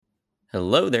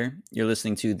Hello there. You're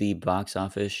listening to the Box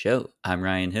Office Show. I'm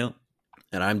Ryan Hill.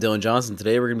 And I'm Dylan Johnson.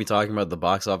 Today we're going to be talking about the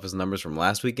box office numbers from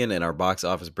last weekend and our box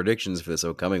office predictions for this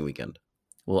upcoming weekend.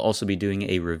 We'll also be doing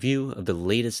a review of the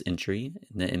latest entry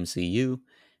in the MCU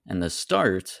and the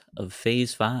start of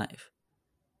Phase 5.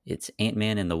 It's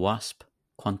Ant-Man and the Wasp,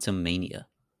 Quantumania.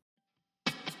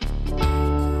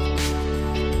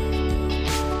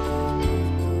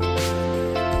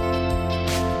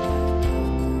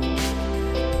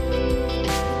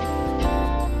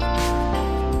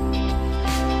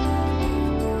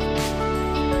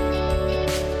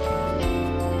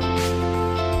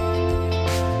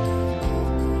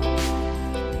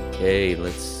 Okay,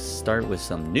 let's start with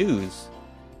some news.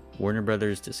 Warner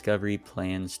Brothers Discovery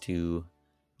plans to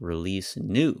release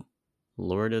new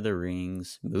Lord of the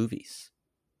Rings movies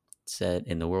set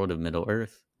in the world of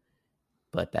Middle-earth,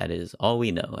 but that is all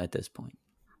we know at this point.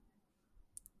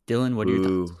 Dylan, what are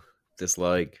your thoughts?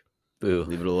 Dislike. Boo.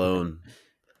 Leave it alone.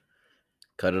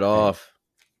 Cut it off.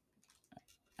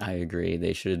 I agree.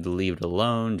 They should leave it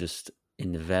alone. Just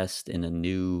invest in a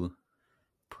new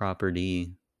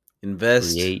property.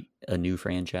 Create a new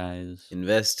franchise.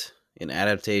 Invest in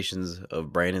adaptations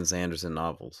of Brandon Sanderson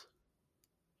novels.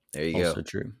 There you go. Also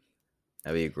true.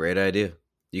 That'd be a great idea.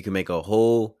 You can make a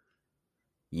whole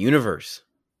universe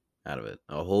out of it.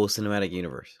 A whole cinematic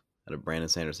universe out of Brandon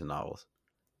Sanderson novels.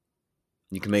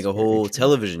 You can make a whole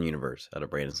television universe out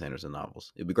of Brandon Sanderson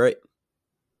novels. It'd be great.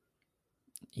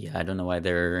 Yeah, I don't know why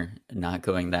they're not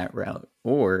going that route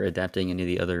or adapting any of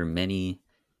the other many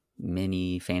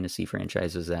fantasy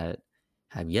franchises that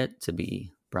have yet to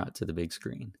be brought to the big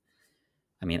screen.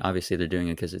 I mean, obviously they're doing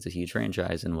it because it's a huge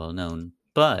franchise and well known,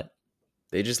 but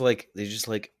they just like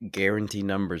guarantee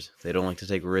numbers. They don't like to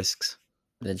take risks.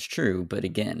 That's true, but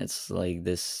again, it's like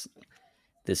this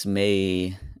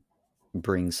may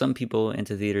bring some people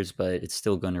into theaters, but it's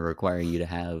still going to require you to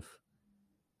have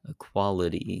a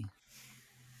quality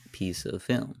piece of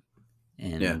film.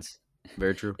 And yeah,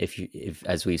 very true. If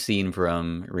as we've seen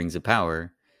from Rings of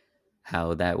Power,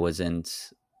 how that wasn't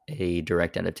a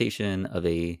direct adaptation of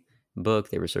a book.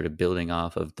 They were sort of building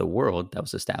off of the world that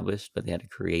was established, but they had to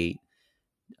create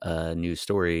a new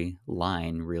story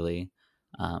line, really,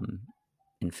 and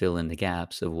fill in the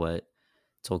gaps of what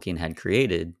Tolkien had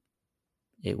created.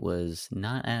 It was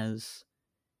not as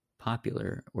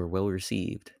popular or well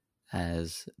received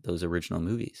as those original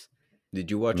movies. Did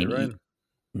you watch it, Ryan?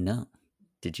 No.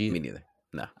 Did you? Me neither.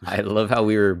 No. I love how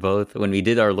we were both, when we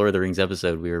did our Lord of the Rings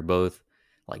episode, we were both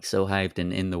like so hyped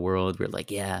and in the world. We're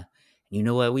like, yeah, you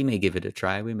know what? We may give it a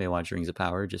try. We may watch Rings of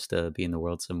Power just to be in the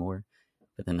world some more.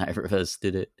 But then neither of us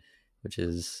did it, which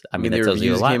is, I mean, that the tells you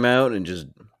a reviews lot. Came out and just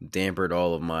dampened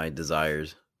all of my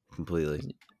desires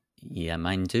completely. Yeah,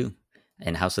 mine too.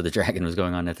 And House of the Dragon was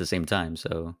going on at the same time.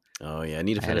 So, oh yeah, I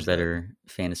need to finish had a better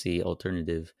fantasy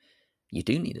alternative. You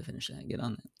do need to finish that. Get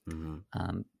on it.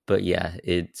 Mm-hmm. But yeah,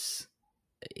 it's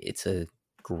a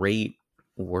great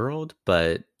world,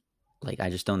 but like I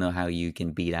just don't know how you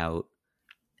can beat out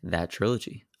that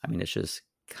trilogy. I mean, it's just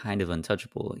kind of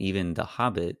untouchable. Even The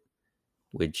Hobbit,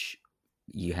 which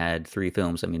you had 3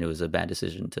 films. I mean, it was a bad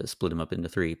decision to split them up into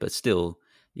 3, but still,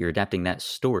 you're adapting that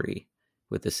story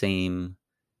with the same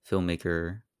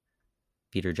filmmaker,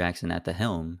 Peter Jackson, at the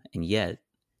helm, and yet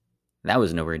that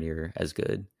was nowhere near as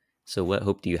good. So what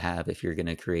hope do you have if you're going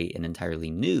to create an entirely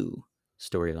new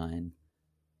storyline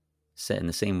set in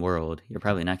the same world? You're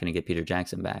probably not going to get Peter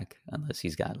Jackson back unless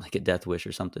he's got like a death wish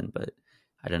or something, but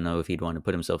I don't know if he'd want to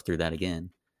put himself through that again.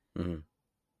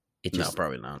 Mm-hmm. No,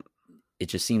 probably not. It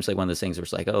just seems like one of those things where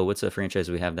it's like, oh, what's a franchise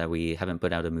we have that we haven't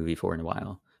put out a movie for in a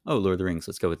while? Oh, Lord of the Rings,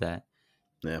 let's go with that.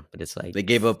 Yeah. But it's like... They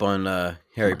gave up on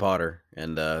Harry Potter,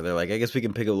 and they're like, I guess we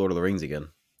can pick up Lord of the Rings again.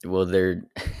 Well, they're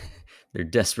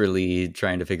desperately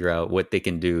trying to figure out what they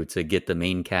can do to get the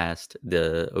main cast,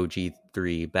 the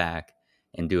OG3, back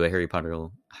and do a Harry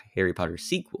Potter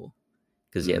sequel.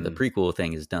 Because, yeah, the prequel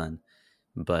thing is done.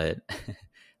 But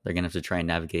they're going to have to try and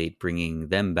navigate bringing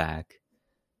them back.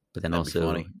 But then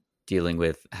also dealing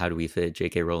with how do we fit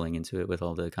J.K. Rowling into it with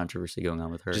all the controversy going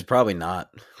on with her. Just probably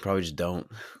not. Probably just don't.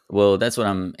 Well, that's what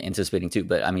I'm anticipating too.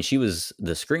 But I mean, she was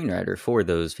the screenwriter for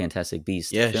those Fantastic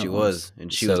Beasts films. She was.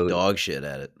 And she was dog shit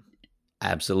at it.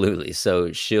 Absolutely.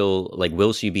 So she'll like,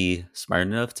 will she be smart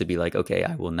enough to be like, okay,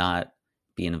 I will not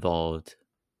be involved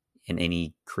in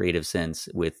any creative sense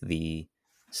with the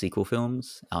sequel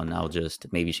films. I'll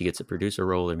just, maybe she gets a producer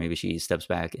role or maybe she steps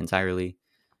back entirely.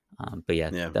 But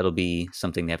yeah, that'll be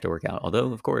something they have to work out.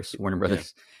 Although, of course, Warner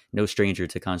Brothers, no stranger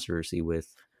to controversy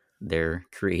with their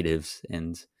creatives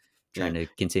and trying to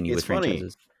continue with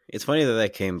franchises. It's funny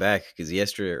that came back because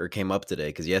came up today.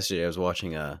 Because yesterday I was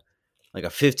watching like a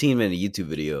 15-minute YouTube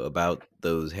video about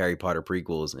those Harry Potter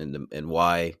prequels and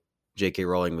why J.K.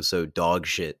 Rowling was so dog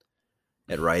shit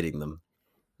at writing them.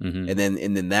 Mm-hmm.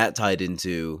 And then that tied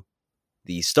into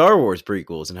the Star Wars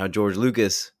prequels and how George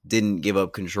Lucas didn't give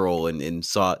up control and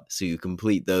sought to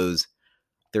complete those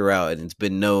throughout. And it's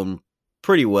been known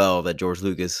pretty well that George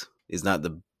Lucas is not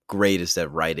the greatest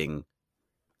at writing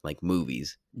like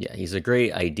movies. Yeah, he's a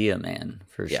great idea man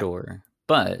for Yeah. sure,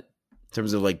 but In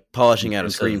terms of like in polishing out a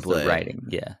terms of the screenplay, writing,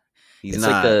 yeah, he's it's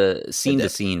like not the scene to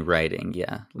adept. scene writing,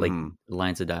 yeah, like Mm-hmm.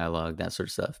 lines of dialogue, that sort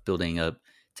of stuff, building up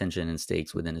tension and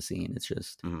stakes within a scene. It's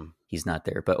just Mm-hmm. he's not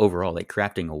there. But overall, like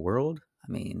crafting a world,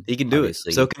 I mean, He can do it. So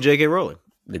obviously can J.K. Rowling.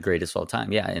 the greatest of all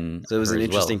time, yeah, and So it was her an as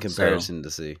interesting well. So comparison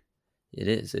to see. it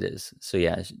is, it is. So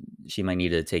yeah, she might need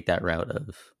to take that route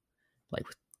of like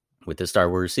with the Star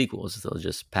Wars sequels, they'll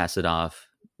just pass it off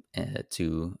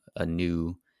to a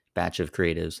new batch of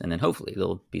creatives, and then hopefully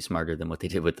they'll be smarter than what they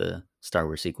did with the Star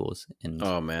Wars sequels and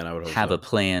Oh man, I would hope have so. a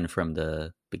plan from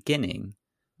the beginning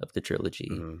of the trilogy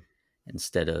Mm-hmm.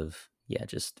 instead of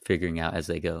just figuring out as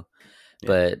they go. Yeah.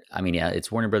 But I mean, yeah,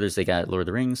 it's Warner Brothers. They got Lord of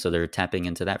the Rings, so they're tapping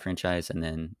into that franchise, and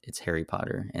then it's Harry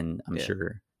Potter, and I'm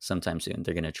sure sometime soon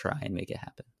they're gonna try and make it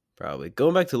happen. Probably.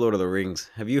 Going back to Lord of the Rings,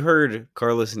 have you heard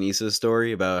Carlos and Issa's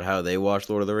story about how they watched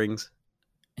Lord of the Rings?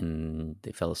 And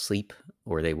they fell asleep,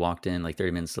 or they walked in like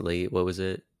 30 minutes late. What was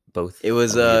it? Both. It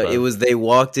was All the above. they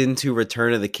walked into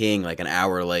Return of the King like an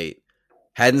hour late.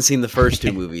 Hadn't seen the first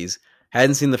two movies.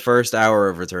 Hadn't seen the first hour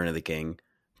of Return of the King.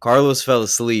 Carlos fell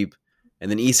asleep, and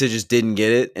then Issa just didn't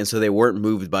get it, and so they weren't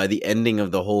moved by the ending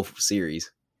of the whole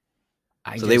series.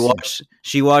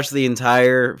 She watched the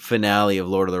entire finale of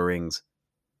Lord of the Rings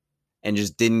and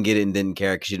just didn't get it and didn't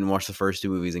care because she didn't watch the first two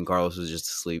movies and Carlos was just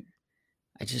asleep.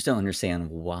 I just don't understand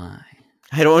why.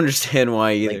 I don't understand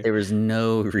why either. Like, there was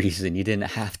no reason you didn't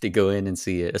have to go in and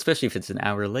see it, especially if it's an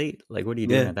hour late. Like, what are you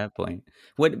doing at that point?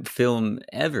 What film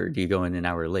ever do you go in an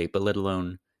hour late, but let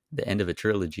alone the end of a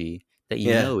trilogy that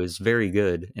you know is very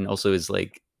good and also is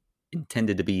like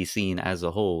intended to be seen as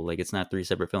a whole? Like, it's not three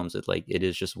separate films. It's like it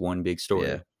is just one big story.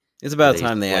 Yeah. It's about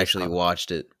time they actually watched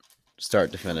it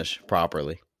start to finish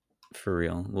properly. For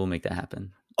real. We'll make that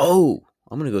happen. Oh,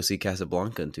 I'm going to go see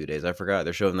Casablanca in 2 days. I forgot.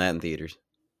 They're showing that in theaters.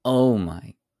 Oh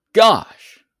my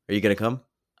gosh. Are you going to come?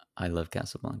 I love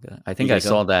Casablanca. I think I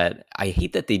saw that. I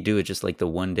hate that they do it just like the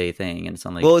 1 day thing. And it's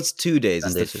on like. Well, it's 2 days.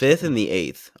 Sundays it's the 5th and the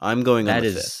 8th. I'm going on the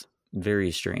 5th. That is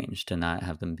very strange to not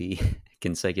have them be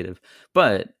consecutive.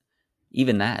 But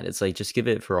even that, it's like just give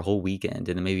it for a whole weekend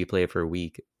and then maybe play it for a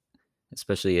week.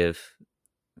 Especially if,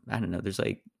 I don't know, there's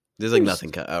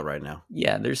nothing out right now.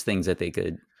 Yeah, there's things that they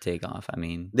could take off. I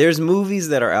mean, there's movies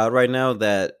that are out right now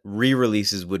that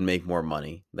re-releases would make more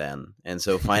money than, and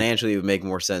so financially it would make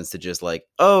more sense to just like,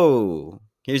 oh,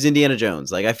 here's Indiana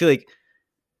Jones. Like I feel like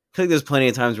there's plenty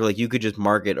of times where like you could just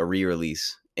market a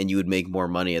re-release and you would make more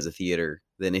money as a theater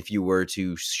than if you were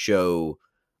to show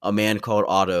A Man Called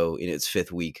Otto in its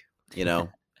 5th week. You know,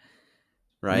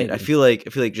 right? Maybe. I feel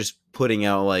like just putting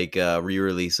out like a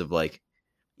re-release of like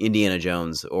Indiana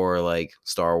Jones or like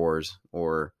Star Wars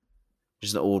or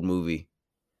just an old movie,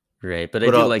 right? But I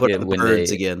do like it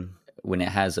when when it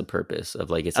has a purpose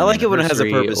of like it's. I like it when it has a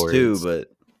purpose too, but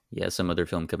yeah, some other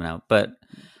film coming out. But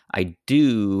I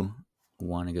do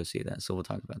want to go see that, so we'll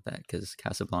talk about that because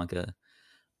Casablanca,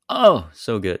 oh,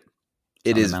 so good.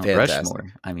 It is Mount fantastic.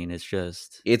 Rushmore. I mean, it's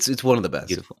just it's one of the best,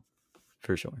 beautiful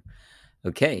for sure.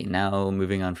 Okay, now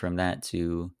moving on from that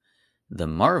to the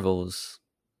Marvels,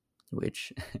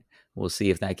 which we'll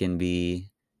see if that can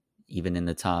be even in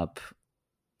the top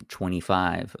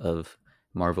 25 of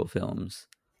Marvel films,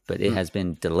 but it has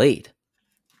been delayed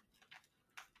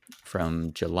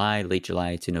from late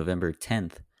July to November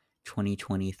 10th,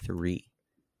 2023.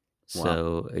 Wow.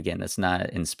 So again, that's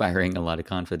not inspiring a lot of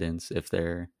confidence if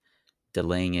they're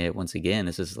delaying it once again.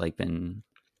 This has like been,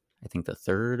 I think, the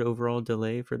 3rd overall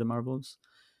delay for the Marvels.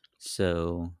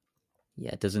 So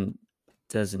yeah, it doesn't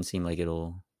seem like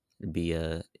it'll be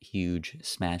a huge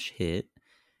smash hit.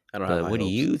 I don't know. What do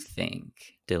you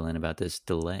think, Dylan, about this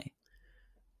delay?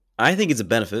 I think it's a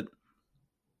benefit.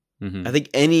 Mm-hmm. I think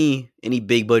any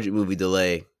big budget movie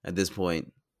delay at this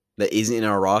point that isn't in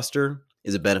our roster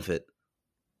is a benefit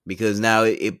because now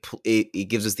it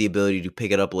gives us the ability to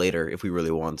pick it up later if we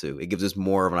really want to. It gives us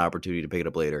more of an opportunity to pick it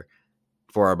up later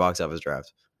for our box office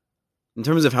draft. In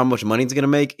terms of how much money it's going to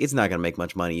make, it's not going to make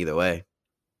much money either way.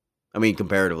 I mean,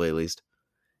 comparatively at least.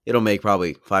 It'll make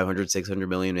probably 500, 600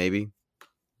 million maybe.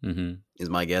 Mm-hmm. Is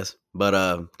my guess,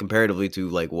 but comparatively to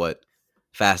like what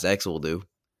Fast X will do,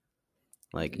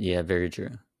 like yeah, very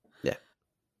true. Yeah.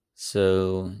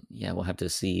 So yeah, we'll have to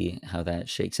see how that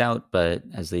shakes out. But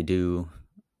as they do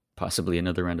possibly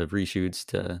another round of reshoots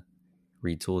to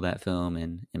retool that film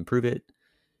and improve it.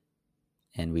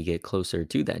 And we get closer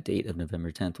to that date of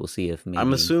November 10th, we'll see if I'm maybe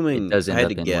it assuming, does if I end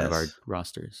had to up in one of our guess,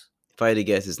 rosters.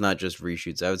 it's not just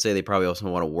reshoots. I would say they probably also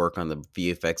want to work on the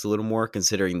VFX a little more,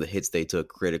 considering the hits they took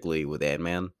critically with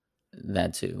Ant-Man.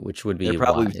 That too, which would They're be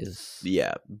probably, wise.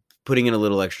 yeah, putting in a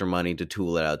little extra money to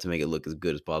tool it out to make it look as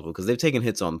good as possible. Because they've taken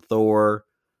hits on Thor,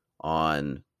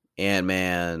 on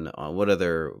Ant-Man,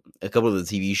 on a couple of the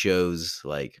TV shows.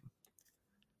 Like,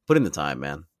 put in the time,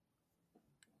 man.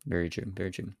 Very true.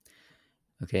 Very true.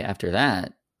 Okay, after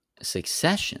that,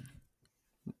 Succession,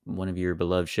 one of your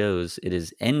beloved shows, it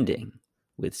is ending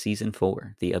with season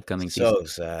 4, the upcoming season.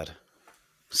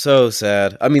 So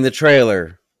sad. I mean, the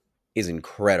trailer is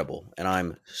incredible, and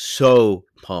I'm so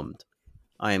pumped.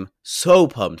 I am so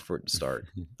pumped for it to start.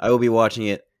 I will be watching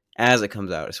it as it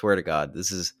comes out. I swear to God,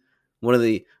 this is one of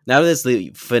the, now that it's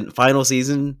the final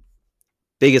season,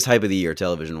 biggest hype of the year,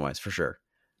 television-wise, for sure.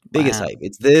 Biggest hype.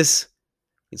 It's this.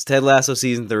 It's Ted Lasso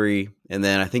season 3, and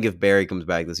then I think if Barry comes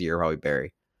back this year, probably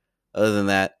Barry. Other than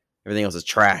that, everything else is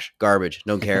trash, garbage.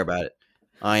 Don't care about it.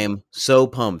 I am so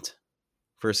pumped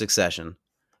for Succession.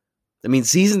 I mean,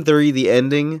 season 3, the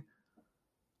ending.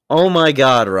 Oh my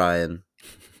God, Ryan!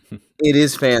 It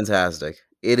is fantastic.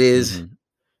 It is. Mm-hmm.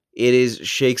 It is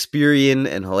Shakespearean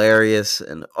and hilarious,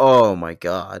 and oh my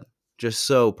God, just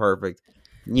so perfect.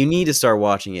 You need to start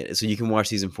watching it so you can watch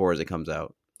season 4 as it comes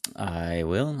out. I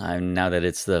will. Now that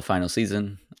it's the final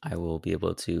season, I will be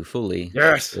able to fully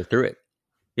go through it.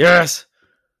 Yes.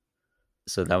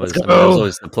 So that was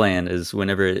always the plan, is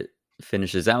whenever it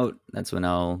finishes out, that's when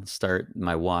I'll start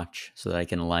my watch so that I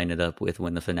can line it up with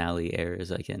when the finale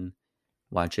airs. I can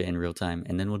watch it in real time,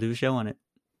 and then we'll do a show on it.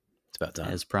 It's about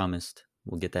time. As promised.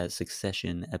 We'll get that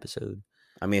Succession episode.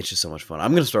 I mean, it's just so much fun.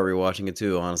 I'm going to start rewatching it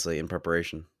too, honestly, in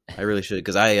preparation. I really should,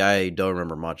 because I don't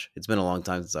remember much. It's been a long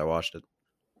time since I watched it.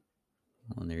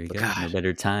 Well, there you go. God. No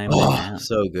better time than now.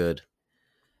 So good.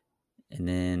 And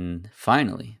then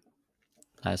finally,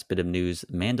 last bit of news,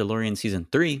 Mandalorian Season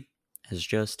 3 has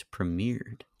just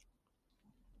premiered.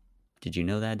 Did you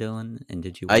know that, Dylan? And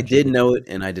did you watch I did know it,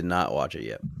 and I did not watch it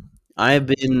yet. I'm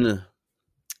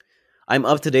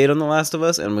up to date on The Last of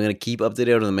Us, and I'm going to keep up to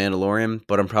date on The Mandalorian,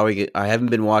 but I haven't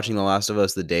been watching The Last of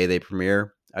Us the day they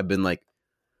premiere. I've been like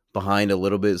behind a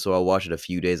little bit, so I'll watch it a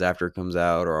few days after it comes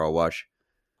out, or I'll watch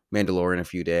Mandalorian a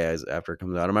few days after it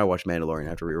comes out. I might watch Mandalorian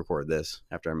after we record this,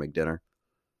 after I make dinner.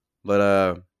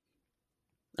 But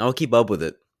I'll keep up with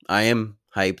it. I am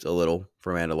hyped a little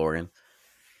for Mandalorian.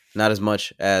 Not as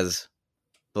much as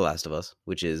The Last of Us,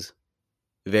 which is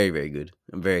very, very good.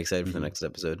 I'm very excited for the next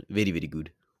episode. Very, very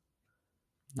good.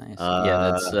 Nice.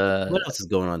 Yeah, that's what else is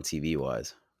going on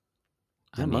TV-wise?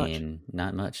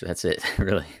 Not much. That's it,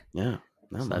 really. Yeah,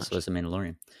 not much. That's what's a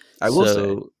Mandalorian. I will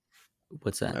say.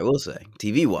 What's that? I will say,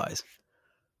 TV-wise,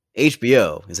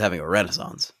 HBO is having a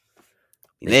renaissance.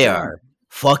 They are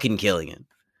fucking killing it.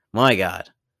 My God.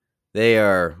 They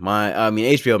are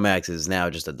HBO Max is now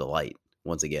just a delight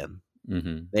once again.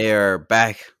 Mm-hmm. They are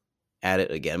back at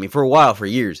it again. I mean, for a while, for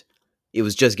years, it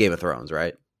was just Game of Thrones,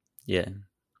 right? Yeah.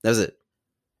 That was it.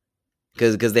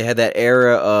 Because they had that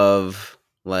era of,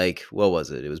 like, what was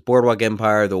it? It was Boardwalk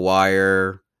Empire, The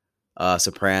Wire,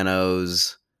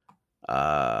 Sopranos,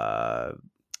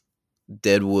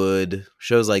 Deadwood,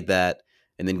 shows like that.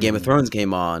 And then Game of Thrones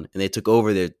came on, and they took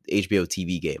over their HBO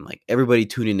TV game. Like, everybody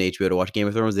tuned in to HBO to watch Game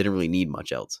of Thrones. They didn't really need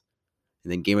much else.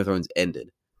 And then Game of Thrones ended.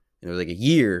 And there was like a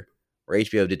year where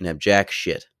HBO didn't have jack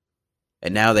shit.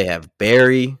 And now they have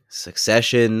Barry,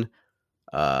 Succession,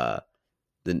 the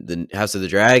House of the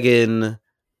Dragon,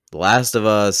 The Last of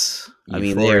Us.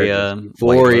 Euphoria,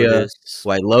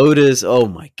 White Lotus. Oh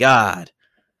my God.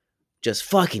 Just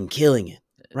fucking killing it.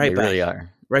 They really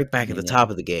are. Right back at the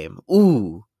top of the game.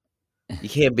 Ooh. You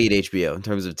can't beat HBO in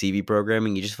terms of TV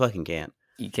programming. You just fucking can't.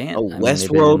 You can't.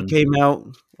 Westworld came out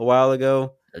a while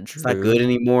ago. True. It's not good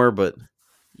anymore, but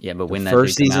yeah, but when that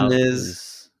first season out,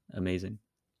 is amazing.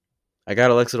 I got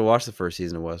Alexa to watch the first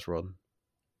season of Westworld.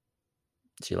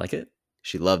 Did she like it?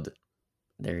 She loved it.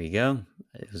 There you go.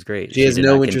 It was great. She has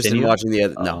no interest in watching the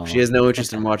other. No, she has no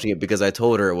interest in watching it because I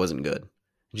told her it wasn't good.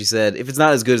 She said, if it's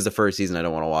not as good as the first season, I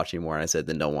don't want to watch anymore. And I said,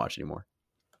 then don't watch anymore.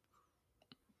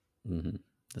 Mm-hmm.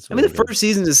 The first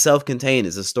season is self-contained.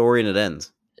 It's a story and it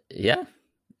ends. Yeah.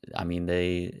 I mean,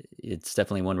 it's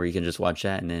definitely one where you can just watch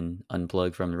that and then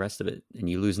unplug from the rest of it and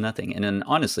you lose nothing. And then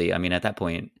honestly, I mean, at that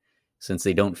point, since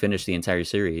they don't finish the entire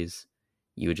series,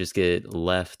 you would just get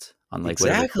left on like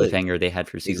whatever cliffhanger they had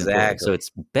for season 4. So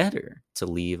it's better to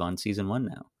leave on season 1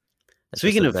 now.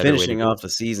 Speaking of finishing off the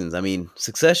seasons, I mean,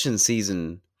 Succession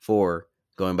season 4,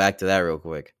 going back to that real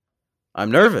quick,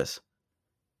 I'm nervous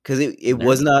because it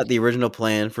was Nervous. not the original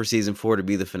plan for season 4 to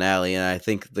be the finale, and I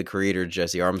think the creator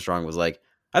Jesse Armstrong was like,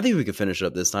 I think we could finish it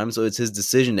up this time. So it's his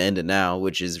decision to end it now,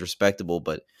 which is respectable.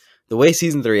 But the way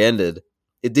season 3 ended,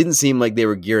 it didn't seem like they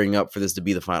were gearing up for this to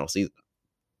be the final season.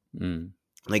 Mm.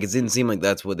 Like, it didn't seem like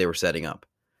that's what they were setting up.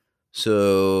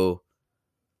 So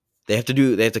they have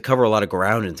to cover a lot of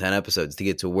ground in 10 episodes to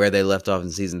get to where they left off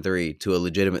in season 3 to a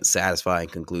legitimate, satisfying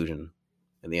conclusion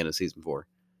at the end of season 4.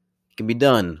 It can be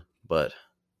done, but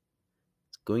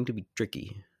it's going to be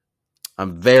tricky.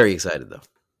 I'm very excited though.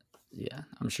 Yeah,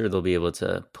 I'm sure they'll be able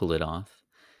to pull it off.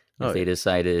 If Oh they yeah.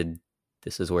 decided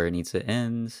this is where it needs to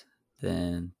end,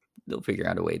 then they'll figure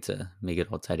out a way to make it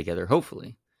all tie together,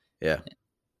 hopefully. Yeah.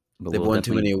 But They've we'll won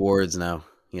too definitely, many awards now.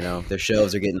 You know, their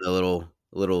shelves are getting a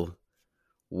little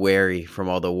wary from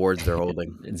all the awards they're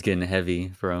holding. it's getting heavy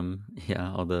from,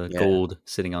 all the Yeah. gold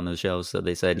sitting on those shelves. So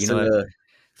they said, you know So, what,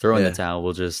 throw in the yeah.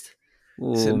 towel. So,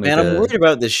 We'll make man, I'm a, worried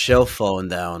about this shelf falling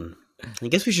down. I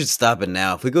guess we should stop it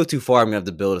now. If we go too far, I'm gonna have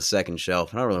to build a second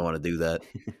shelf. I don't really want to do that.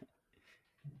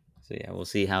 so yeah, we'll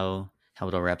see how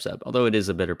it all wraps up. Although it is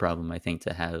a better problem, I think,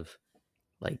 to have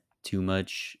like too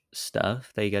much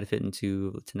stuff that you got to fit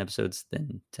into 10 episodes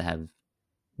than to have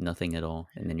nothing at all.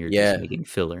 And then you're just Yeah, making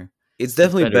filler. it's It's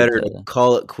definitely better better to to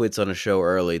call it quits on a show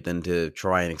early than to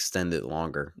try and extend it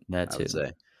longer. that I would too. say.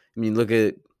 I mean, look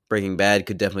at Breaking Bad.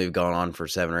 Could definitely have gone on for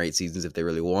 7 or 8 seasons if they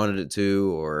really wanted it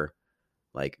to, or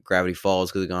like Gravity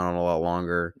Falls could have gone on a lot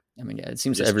longer. I mean, yeah, it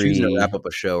seems Just choosing to every wrap up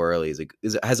a show early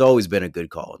has always been a good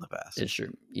call in the past. it's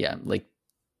true. Yeah, like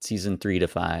season 3 to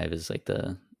 5 is like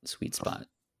the sweet spot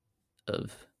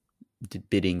of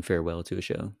bidding farewell to a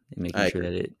show and making I sure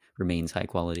agree. that it remains high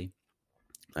quality.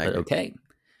 I But agree. okay,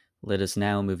 let us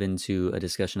now move into a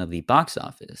discussion of the box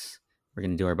office. We're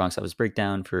going to do our box office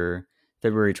breakdown for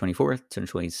February 24th to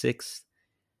 26th.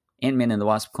 Ant-Man and the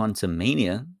Wasp: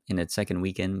 Quantumania in its second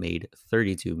weekend made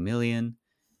 32 million.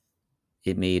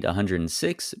 It made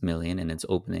 106 million in its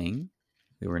opening.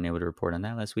 We weren't able to report on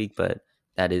that last week, but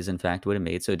that is in fact what it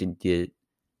made. So it did get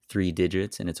 3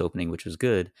 digits in its opening, which was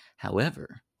good.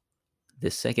 However,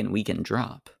 this second weekend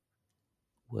drop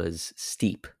was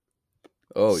steep.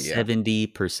 Oh yeah,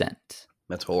 70%.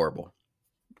 that's horrible.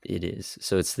 It is.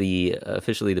 So it's the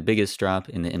officially the biggest drop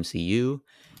in the MCU.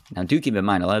 Now, do keep in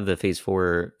mind, a lot of the Phase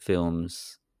 4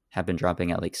 films have been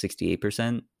dropping at like 68%.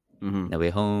 Mm-hmm. No Way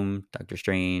Home, Doctor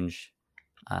Strange.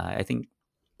 I think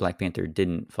Black Panther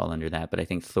didn't fall under that, but I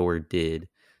think Thor did.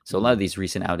 So a lot of these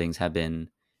recent outings have been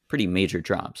pretty major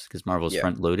drops because Marvel's Yeah,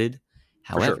 front loaded.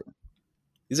 for sure. However,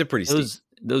 These are pretty steep.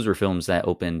 those were films that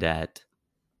opened at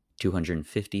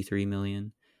 253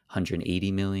 million,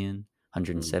 180 million,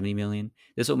 170 million.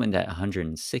 This opened at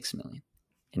 106 million,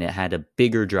 and it had a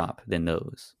bigger drop than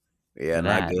those. Yeah,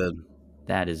 not That good.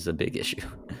 that is a big issue.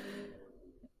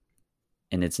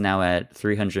 And it's now at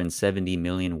 370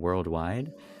 million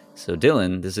worldwide. So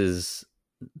Dylan, this is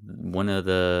one of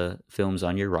the films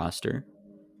on your roster.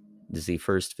 This is the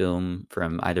first film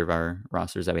from either of our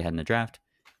rosters that we had in the draft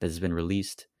that has been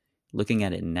released. Looking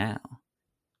at it now,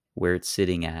 where it's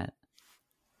sitting at,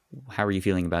 how are you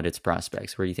feeling about its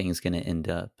prospects? Where do you think it's going to end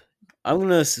up? I'm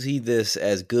gonna see this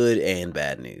as good and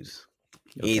bad news.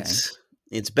 Okay.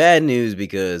 It's bad news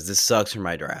because this sucks for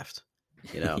my draft.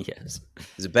 You know, Yes.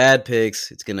 it's a bad picks.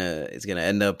 It's gonna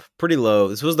end up pretty low.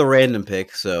 This was the random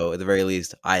pick, so at the very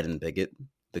least, I didn't pick it.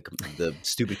 The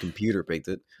stupid computer picked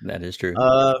it. That is true.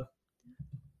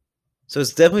 So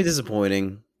it's definitely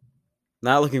disappointing.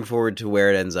 Not looking forward to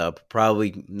where it ends up.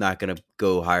 Probably not gonna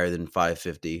go higher than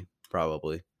 550.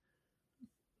 Probably.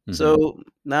 Mm-hmm. So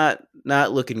not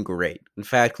looking great. In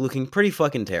fact, looking pretty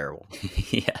fucking terrible.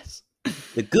 Yes.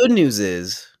 The good news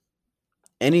is,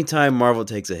 anytime Marvel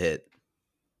takes a hit,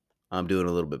 I'm doing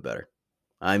a little bit better.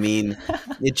 I mean,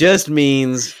 it just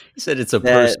means You said it's a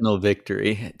that personal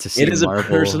victory to see it is a Marvel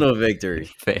personal victory.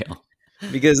 fail.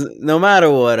 Because no matter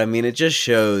what, I mean, it just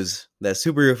shows that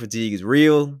superhero fatigue is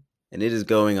real and it is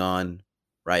going on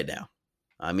right now.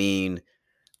 I mean,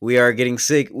 we are getting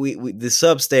sick. We the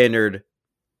substandard,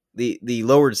 the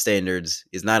lowered standards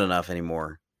is not enough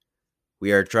anymore.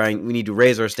 We need to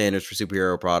raise our standards for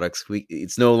superhero products.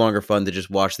 It's no longer fun to just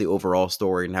watch the overall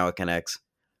story and how it connects.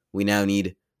 We now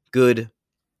need good,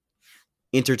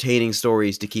 entertaining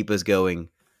stories to keep us going.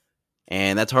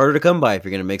 And that's harder to come by if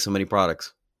you're going to make so many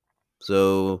products.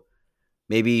 So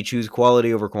maybe choose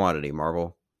quality over quantity,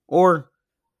 Marvel. Or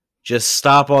just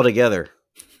stop altogether.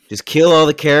 Just kill all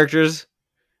the characters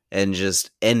and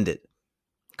just end it.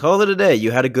 Call it a day.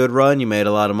 You had a good run. You made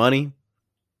a lot of money.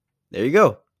 There you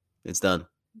go. It's done.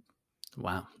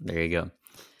 Wow. There you go.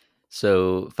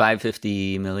 So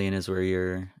 550 million is where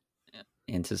you're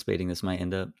anticipating this might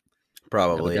end up. That would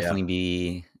Probably, yeah. definitely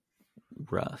be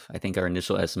rough. I think our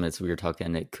initial estimates, we were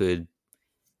talking it could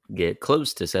get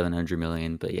close to 700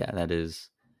 million, but yeah, that is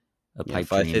a Yeah, pipe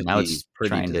dream. Now 550 is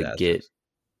pretty disastrous.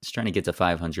 it's trying to get to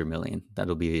 500 million.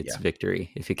 That'll be its Yeah,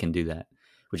 victory if it can do that,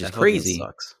 which is that fucking crazy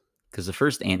sucks. because the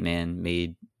first Ant-Man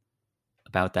made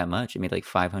about that much. It made like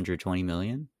 520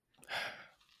 million.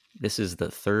 This is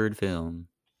the third film.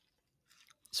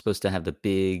 It's supposed to have the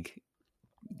big,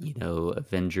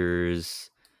 Avengers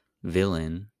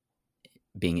villain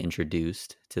being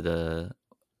introduced to the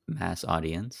mass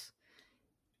audience,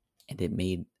 and it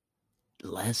made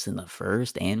less than the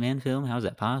first Ant-Man film. How is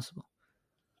that possible?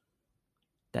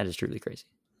 That is truly crazy.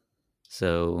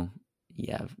 So,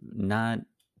 yeah, not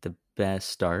the best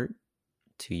start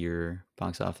to your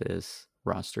box office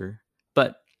roster,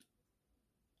 but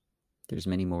there's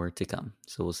many more to come.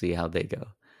 So we'll see how they go.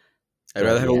 I'd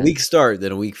rather have a weak start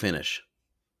than a weak finish.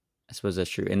 I suppose that's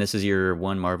true. And this is your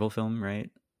one Marvel film, right?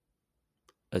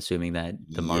 Assuming that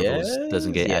the Marvels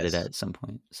doesn't get added at some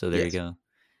point. So there you go.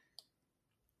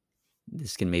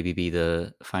 This can maybe be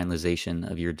the finalization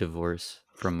of your divorce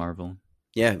from Marvel.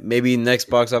 Yeah, maybe next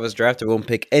box office draft I won't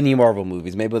pick any Marvel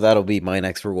movies. Maybe that'll be my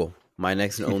next rule. My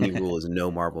next and only rule is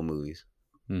no Marvel movies.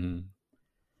 Mm-hmm.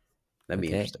 That'd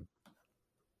be interesting.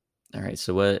 All right,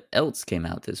 so what else came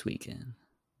out this weekend?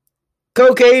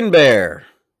 Cocaine Bear.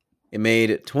 It made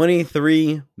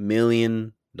 $23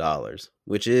 million,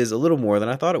 which is a little more than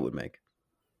I thought it would make.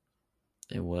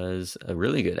 It was a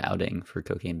really good outing for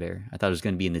Cocaine Bear. I thought it was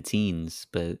going to be in the teens,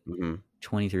 but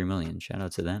 23 million. Shout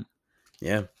out to them.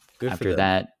 Yeah, good After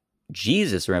that,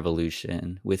 Jesus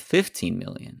Revolution with 15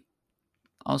 million.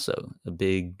 Also a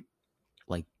big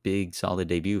solid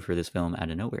debut for this film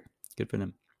out of nowhere. Good for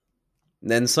them.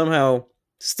 And then somehow,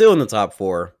 still in the top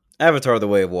 4, Avatar: The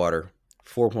Way of Water,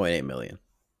 4.8 million.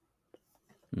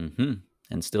 Mm-hmm.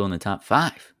 And still in the top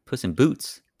 5, Puss in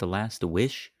Boots, The Last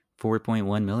Wish,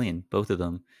 4.1 million. Both of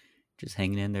them just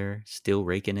hanging in there, still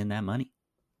raking in that money.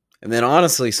 And then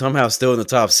honestly, somehow still in the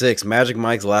top 6, Magic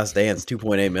Mike's Last Dance,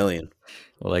 2.8 million.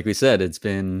 Well, like we said, it's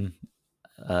been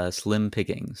slim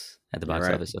pickings at the box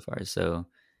office so far. So,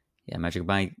 yeah, Magic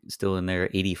Mike still in there.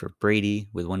 80 for Brady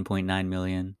with 1.9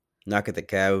 million. Knock at the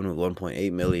Cabin with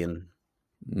 1.8 million.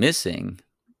 Missing,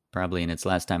 probably in its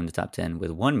last time in the top 10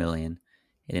 with 1 million.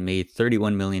 And it made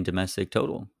 31 million domestic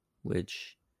total,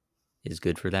 which is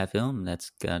good for that film.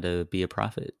 That's got to be a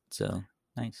profit. So,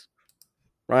 nice.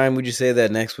 Ryan, would you say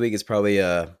that next week is probably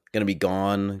going to be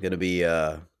gone, going to be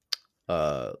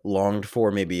longed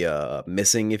for, maybe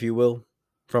missing, if you will,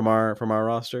 from our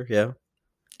roster? Yeah,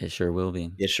 it sure will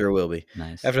be. It sure will be.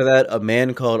 Nice. After that, A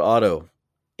Man Called Otto,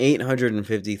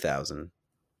 850,000.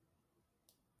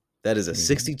 That is a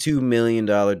 $62 million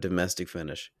domestic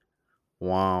finish.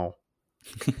 Wow.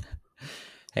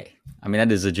 Hey, I mean,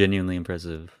 that is a genuinely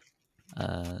impressive.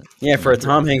 Yeah, for a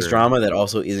Tom Hanks drama that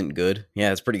also isn't good.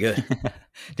 Yeah, it's pretty good.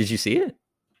 Did you see it?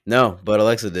 No, but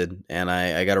Alexa did, and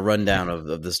I got a rundown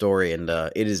of the story, and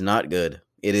it is not good.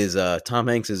 It is Tom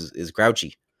Hanks is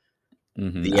grouchy.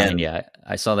 Mm-hmm. The end. Yeah,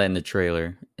 I saw that in the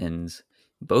trailer, and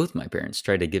both my parents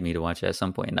tried to get me to watch it at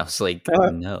some point, and I was like,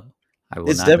 no, I will.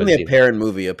 It's not definitely a parent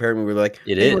movie. A parent movie, like,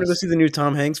 it hey, is. You want to go see the new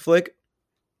Tom Hanks flick?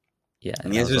 Yeah,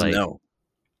 and the answer is no.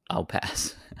 I'll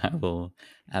pass. I will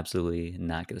absolutely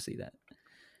not go see that.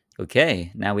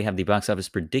 Okay, now we have the box office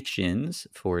predictions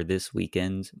for this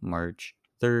weekend, March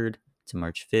 3rd to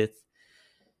March 5th.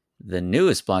 The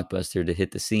newest blockbuster to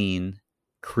hit the scene,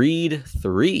 Creed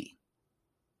 3.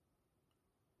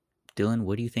 Dylan,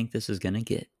 what do you think this is going to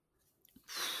get?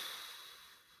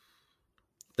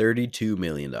 $32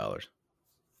 million.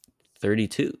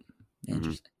 32.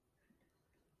 Interesting.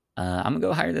 I'm going to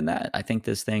go higher than that. I think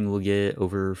this thing will get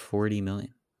over 40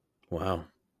 million. Wow.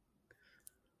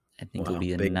 I think it'll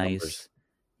be a nice,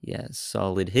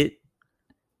 solid hit,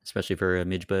 especially for a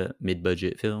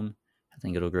mid-budget film. I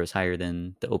think it'll gross higher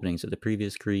than the openings of the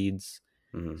previous Creeds.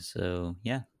 Mm-hmm. So,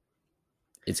 yeah.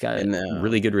 It's got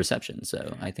really good reception,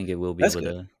 so I think it will be able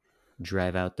to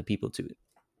drive out the people to it.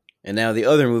 And now the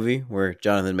other movie where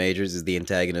Jonathan Majors is the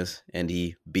antagonist and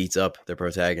he beats up the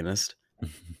protagonist.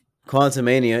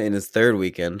 Quantumania in its third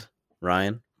weekend.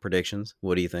 Ryan, predictions.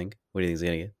 What do you think? What do you think he's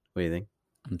going to get? What do you think?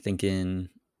 I'm thinking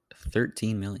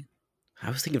 13 million. I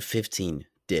was thinking 15,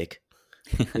 dick.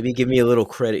 Maybe give me a little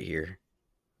credit here.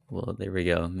 Well, there we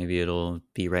go. Maybe it'll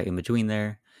be right in between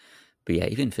there. But yeah,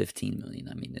 even 15 million,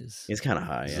 I mean, it's kind of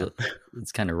high. Yeah.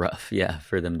 It's kind of rough, yeah,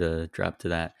 for them to drop to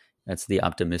that. That's the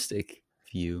optimistic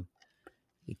view.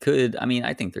 It could, I mean,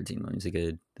 I think 13 million is a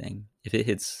good thing. If it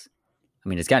hits, I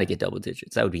mean, it's got to get double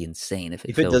digits. That would be insane if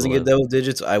it doesn't get double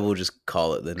digits, I will just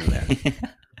call it then and there.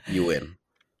 You win.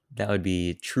 That would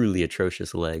be truly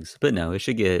atrocious legs. But no, it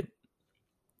should get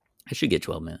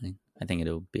 12 million. I think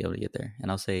it'll be able to get there. And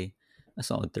I'll say a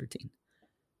solid 13.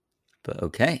 But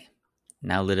okay.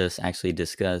 Now let us actually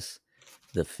discuss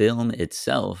the film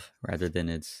itself rather than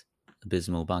its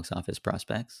abysmal box office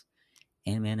prospects.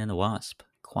 Ant-Man and the Wasp,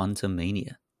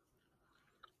 Quantumania.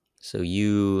 So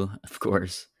you, of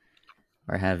course,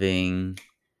 are having,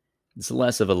 it's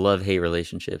less of a love-hate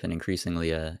relationship and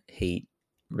increasingly a hate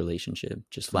relationship,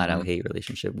 just flat-out hate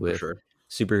relationship with sure.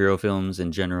 superhero films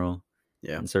in general,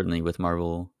 and certainly with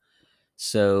Marvel.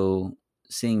 So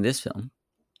seeing this film,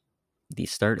 the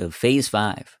start of Phase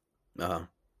 5,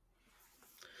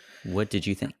 what did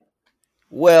you think? Give us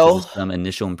Well, some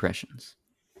initial impressions.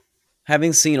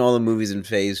 having seen all the movies in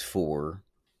Phase 4,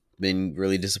 been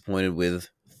really disappointed with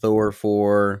Thor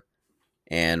 4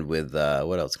 and with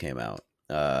what else came out?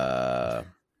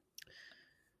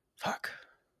 Fuck.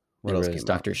 What There else was came out?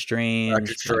 Doctor Doctor Strange, Black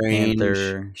Strange.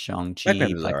 Panther, Black Shang-Chi,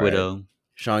 Panther's Black alright. Widow.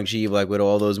 Shang-Chi, Black Widow,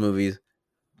 all those movies.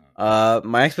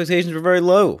 My expectations were very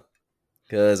low.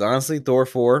 Because honestly, Thor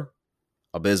 4,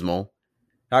 abysmal.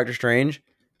 Doctor Strange,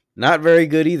 not very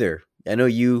good either. I know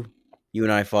you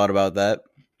and I fought about that,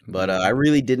 but I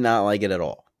really did not like it at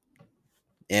all.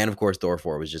 And of course, Thor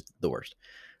 4 was just the worst.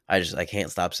 I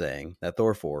can't stop saying that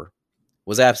Thor 4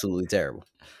 was absolutely terrible.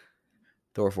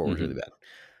 Thor 4 was really bad.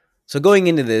 So going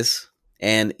into this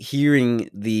and hearing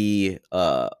the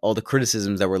all the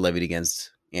criticisms that were levied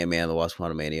against Ant-Man and the Wasp: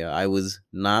 Quantumania, I was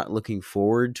not looking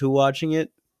forward to watching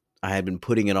it. I had been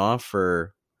putting it off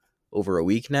for over a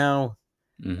week now,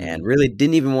 and really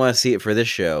didn't even want to see it for this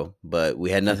show, but we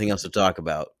had nothing else to talk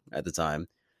about at the time.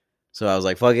 So I was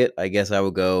like, fuck it. I guess I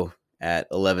will go at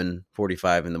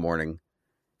 11:45 in the morning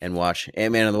and watch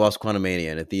Ant-Man and the Wasp: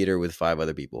 Quantumania in a theater with 5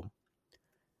 other people.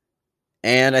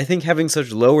 And I think having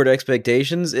such lowered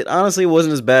expectations, it honestly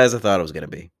wasn't as bad as I thought it was going to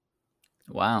be.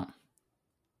 Wow.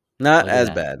 Not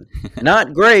as bad.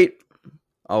 Not great.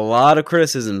 A lot of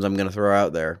criticisms I'm going to throw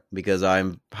out there because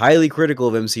I'm highly critical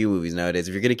of MCU movies nowadays.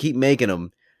 If you're going to keep making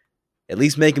them, at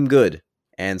least make them good.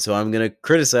 And so I'm going to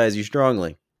criticize you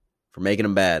strongly for making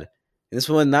them bad. And this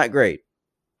one, not great.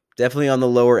 Definitely on the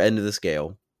lower end of the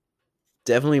scale.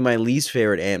 Definitely my least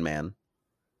favorite Ant-Man.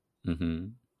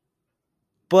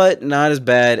 But not as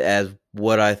bad as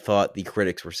what I thought the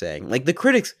critics were saying. Like the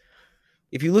critics,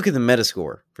 if you look at the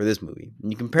Metascore for this movie,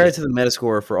 and you compare it to the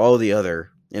Metascore for all the other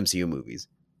MCU movies,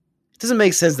 it doesn't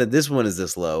make sense that this one is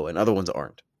this low and other ones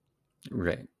aren't.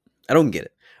 Right. I don't get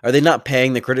it. Are they not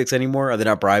paying the critics anymore? Are they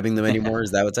not bribing them anymore?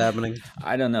 Is that what's happening?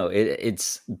 I don't know.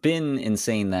 It's been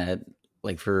insane that,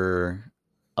 like, for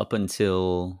up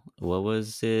until, what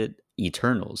was it?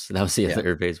 Eternals. That was the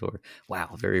other Phase 4.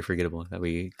 Wow, very forgettable that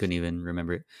we couldn't even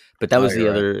remember it. But that was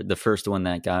the first one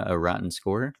that got a rotten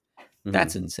score.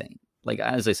 That's insane. Like,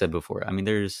 as I said before, I mean,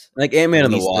 there's like Ant-Man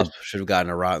and the Wasp should have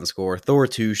gotten a rotten score. Thor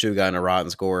 2 should have gotten a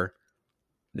rotten score.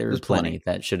 There was plenty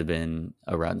that should have been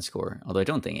a rotten score. Although I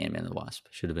don't think Ant-Man and the Wasp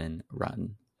should have been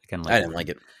rotten. I didn't like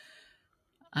it.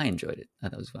 I enjoyed it. I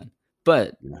thought it was fun.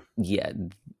 But yeah,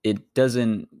 it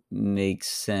doesn't make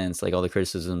sense. Like all the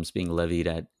criticisms being levied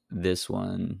at this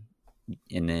one,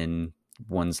 and then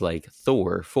ones like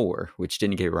Thor 4, which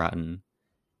didn't get rotten,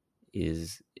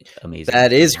 is amazing.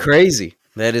 That is crazy.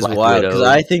 That is wild. Because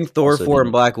I think Thor 4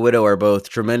 and Black Widow are both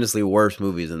tremendously worse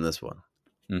movies than this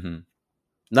one.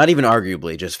 Not even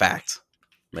arguably, just facts.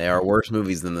 They are worse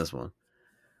movies than this one.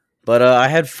 But I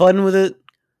had fun with it.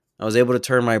 I was able to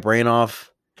turn my brain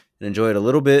off and enjoy it a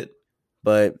little bit.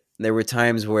 But there were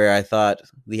times where I thought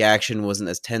the action wasn't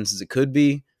as tense as it could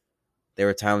be. There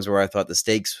were times where I thought the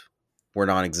stakes were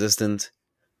non-existent.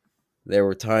 There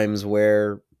were times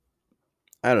where,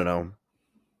 I don't know,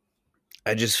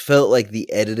 I just felt like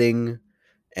the editing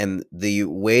and the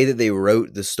way that they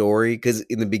wrote the story, because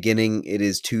in the beginning it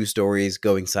is 2 stories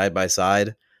going side by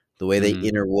side. The way they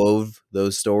interwove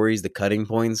those stories, the cutting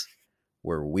points,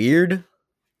 were weird.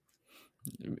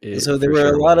 So there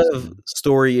were a lot of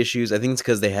story issues. I think it's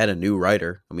because they had a new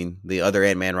writer. I mean, the other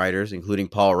Ant-Man writers, including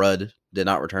Paul Rudd, did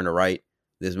not return to write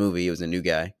this movie. It was a new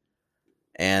guy.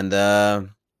 And I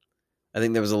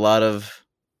think there was a lot of,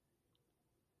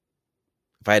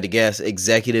 if I had to guess,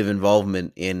 executive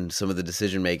involvement in some of the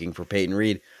decision-making for Peyton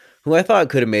Reed, who I thought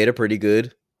could have made a pretty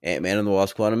good Ant-Man and the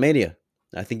Wasp: Quantumania.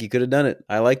 I think he could have done it.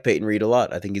 I like Peyton Reed a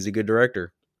lot. I think he's a good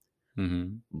director.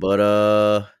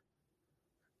 But,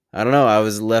 I don't know. I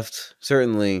was left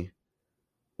certainly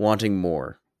wanting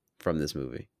more from this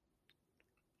movie.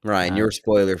 Ryan, your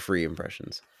spoiler-free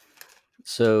impressions.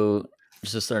 So,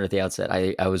 just to start at the outset,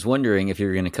 I was wondering if you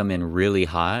were going to come in really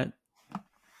hot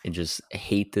and just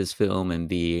hate this film and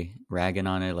be ragging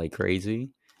on it like crazy.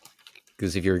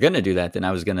 Because if you were gonna do that, then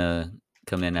I was gonna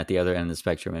come in at the other end of the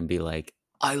spectrum and be like,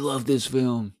 I love this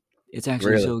film. It's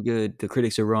actually Really? so good. The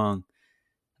critics are wrong.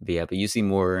 But yeah, but you seem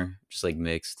more just like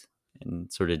mixed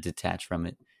and sort of detached from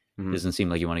it. It Mhm. doesn't seem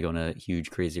like you want to go on a huge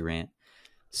crazy rant.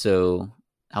 So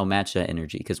I'll match that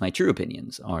energy because my true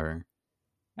opinions are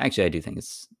actually I do think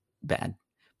it's bad.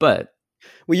 But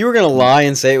Well, you were gonna lie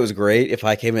and say it was great if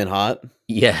I came in hot.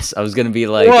 yes, I was gonna be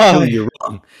like, no, Why? you're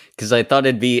wrong. Because I thought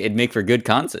it'd make for good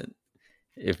content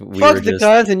if we were Fuck the just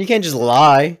content. You can't just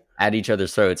lie. at each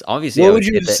other's throats. Obviously, I What would would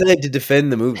you say have that. said to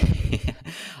defend the movie?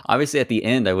 Obviously, at the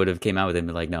end, I would have came out with it and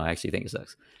been like, "No, I actually think it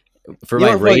sucks." For You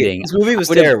my know what? Fuck it. rating, This movie I was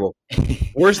would have, terrible.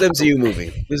 Worst MCU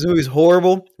movie. This movie's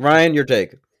horrible. Ryan, your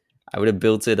take. I would have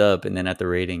built it up and then at the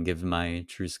rating give my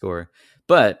true score.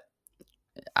 But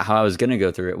how I was gonna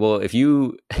go through it. Well, if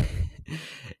you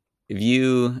if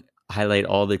you highlight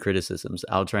all the criticisms,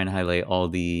 I'll try and highlight all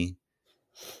the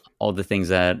things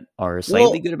that are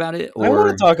slightly Well, good about it, I want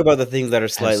or to talk about the things that are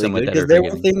have slightly somewhat good that because are there were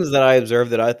forgiving. things that I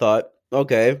observed that I thought,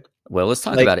 okay, Well, let's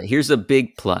talk like, about it. Here's a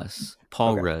big plus: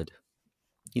 Paul okay. Rudd.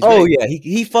 He's Oh great. yeah,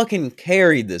 he fucking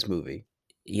carried this movie.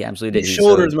 He absolutely His did. He's so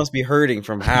shoulders must be hurting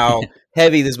from how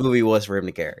heavy this movie was for him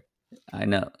to carry. I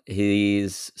know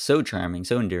he's so charming,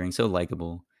 so endearing, so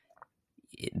likable.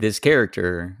 This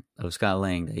character of Scott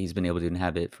Lang that he's been able to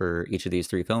inhabit for each of these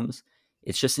three films,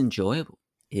 it's just enjoyable.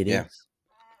 It Yeah, is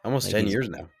almost like 10 years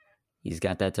now. he's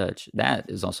got that touch. That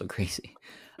is also crazy.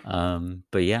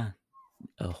 But yeah,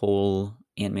 a whole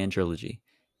Ant-Man trilogy,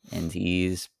 and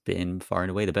he's been far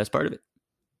and away the best part of it.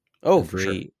 Oh, A for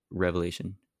sure. great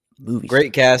revelation, movie star.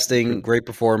 Great casting, great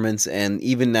performance, and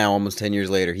even now, almost 10 years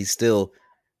later, he's still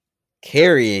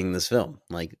carrying this film.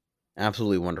 Like,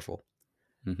 absolutely wonderful.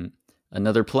 Mm-hmm.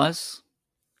 Another plus,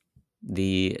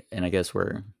 and I guess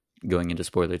we're going into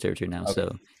spoiler territory now. Okay.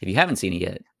 So if you haven't seen it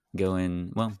yet, go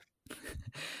in. Well,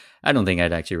 I don't think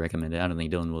I'd actually recommend it. I don't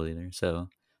think Dylan will either. So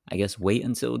I guess wait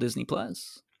until Disney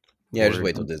Plus, Yeah, just or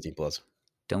wait till Disney Plus.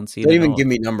 don't see it Don't at even all. give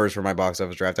me numbers for my box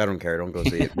office draft. I don't care. Don't go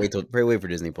see it. Wait for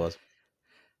Disney Plus.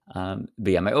 But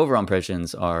yeah, my overall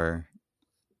impressions are,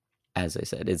 as I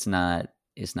said, it's not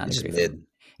It's a just great mid. film,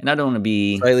 and I don't want to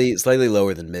be Slightly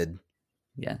lower than mid.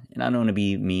 yeah, and I don't want to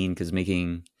be mean because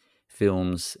making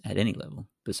films at any level,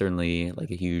 but certainly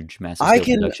like a huge, massive I scale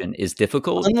can production is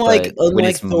difficult. unlike But when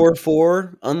unlike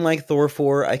it's Thor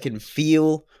 4, I can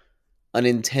feel an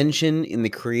intention in the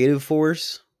creative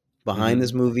force behind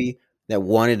this Mhm. movie that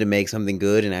wanted to make something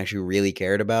good and actually really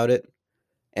cared about it.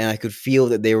 And I could feel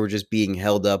that they were just being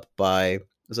held up by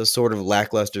a sort of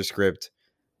lackluster script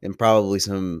and probably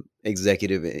some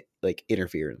executive like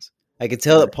interference. I could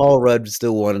tell that Right. Paul Rudd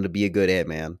still wanted to be a good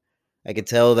Ant-Man. I could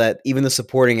tell that even the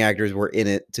supporting actors were in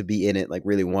it to be in it, like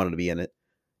really wanted to be in it.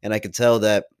 And I could tell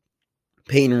that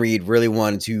Peyton Reed really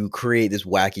wanted to create this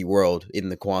wacky world in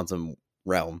the quantum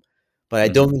realm. But I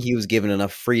don't Mhm. think he was given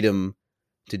enough freedom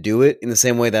to do it in the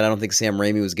same way that I don't think Sam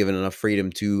Raimi was given enough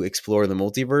freedom to explore the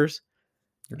multiverse.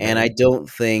 And I Right. don't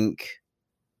think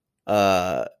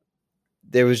uh,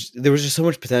 there was just so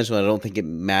much potential. And I don't think it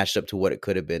matched up to what it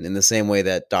could have been in the same way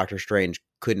that Doctor Strange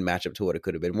couldn't match up to what it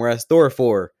could have been. Whereas Thor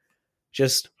 4,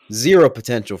 just zero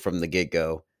potential from the get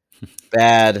go.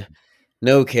 Bad,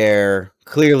 no care,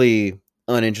 clearly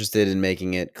uninterested in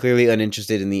making it, clearly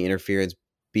uninterested in the interference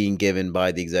being given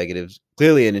by the executives,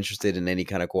 clearly uninterested in any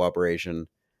kind of cooperation,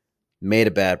 made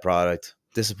a bad product,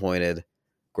 disappointed,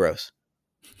 gross.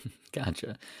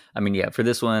 Gotcha. I mean, yeah, for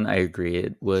this one, I agree.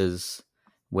 It was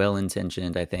well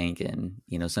intentioned, I think, and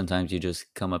sometimes you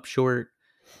just come up short,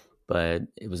 but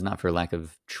it was not for lack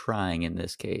of trying in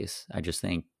this case. I just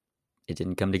think it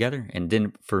didn't come together and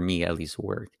didn't, for me at least,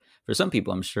 work. For some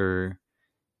people, I'm sure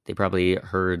they probably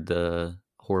heard the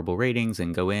horrible ratings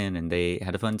and go in and they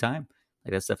had a fun time.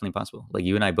 Like that's definitely possible. Like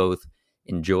you and I both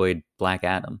enjoyed Black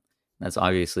Adam. That's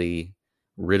obviously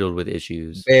riddled with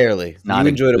issues. Barely. It's not You a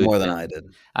enjoyed it good more than I film.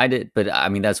 did. I did, but I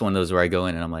mean that's one of those where I go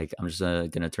in and I'm like, I'm just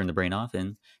gonna turn the brain off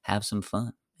and have some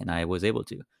fun, and I was able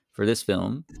to. For this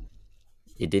film,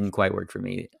 it didn't quite work for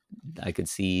me. I could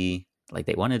see like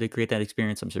they wanted to create that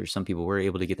experience. I'm sure some people were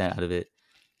able to get that out of it,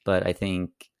 but I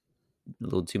think a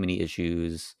little too many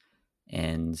issues,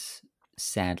 and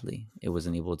sadly, it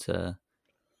wasn't able to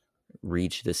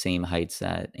reach the same heights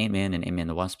that Ant-Man and Ant-Man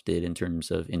the Wasp did in terms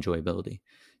of enjoyability.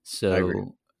 I agree.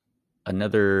 So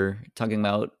another talking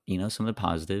about, some of the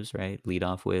positives, right? Lead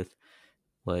off with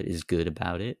what is good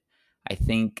about it. I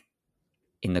think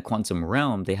in the quantum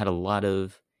realm, they had a lot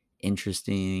of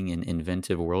interesting and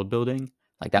inventive world building.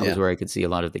 Like that was Yeah. where I could see a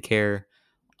lot of the care,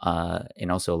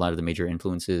 and also a lot of the major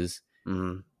influences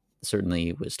Hmm.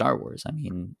 certainly with Star Wars. I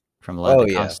mean, from a lot of Oh,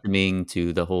 the yeah. costuming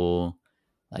to the whole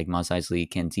like Mos Eisley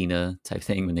Cantina type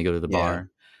thing when they go to the Yeah. bar.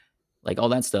 Like all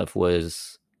that stuff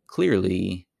was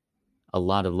clearly a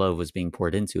lot of love was being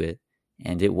poured into it,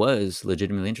 and it was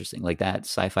legitimately interesting. Like that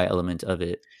sci-fi element of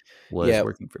it was Yeah.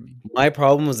 working for me. My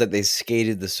problem was that they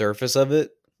skated the surface of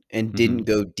it and didn't Hmm.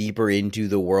 go deeper into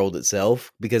the world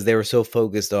itself because they were so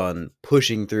focused on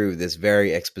pushing through this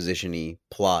very exposition-y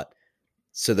plot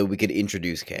so that we could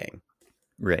introduce Kang.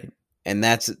 Right. And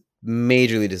that's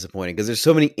majorly disappointing because there's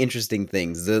so many interesting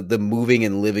things. The moving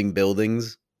and living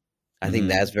buildings, I think Hmm.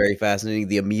 that's very fascinating.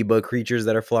 The amoeba creatures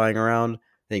that are flying around,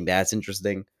 I think that's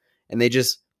interesting. And they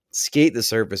just skate the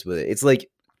surface with it. It's like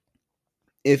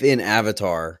if in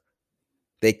Avatar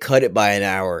they cut it by an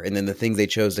hour, and then the things they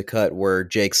chose to cut were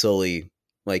Jake Sully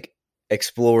like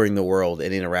exploring the world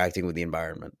and interacting with the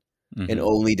environment, and Hmm.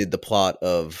 only did the plot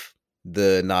of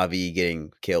the Navi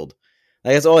getting killed.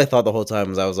 Like, that's all I thought the whole time.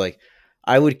 Was I was like,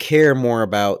 I would care more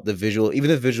about the visual,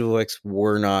 even if visual effects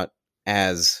were not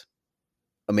as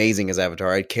amazing as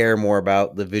Avatar. I'd care more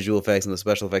about the visual effects and the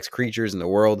special effects creatures in the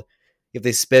world if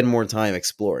they spend more time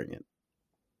exploring it.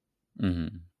 Hmm.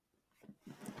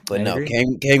 But I no,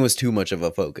 agree. Kang was too much of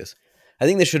a focus. I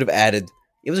think they should have added.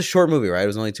 It was a short movie, right? It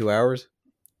was only 2 hours.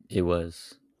 It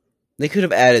was. They could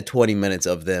have added 20 minutes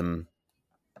of them,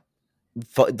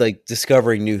 like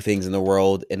discovering new things in the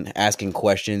world and asking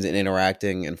questions and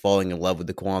interacting and falling in love with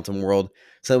the quantum world.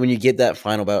 So when you get that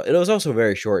final battle, it was also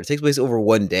very short. It takes place over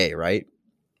one day, right?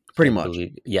 Pretty I much,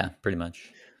 believe. Yeah, pretty much.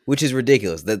 which is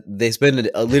ridiculous. That they spend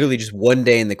literally just one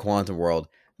day in the quantum world,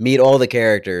 meet all the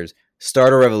characters,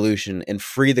 start a revolution, and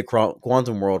free the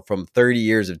quantum world from 30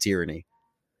 years of tyranny.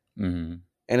 Hmm.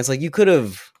 And it's like you could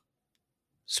have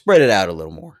spread it out a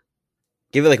little more.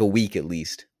 Give it like a week at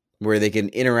least, where they can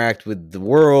interact with the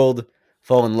world,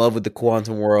 fall in love with the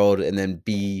quantum world, and then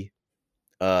be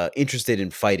interested in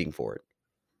fighting for it.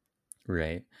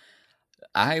 Right.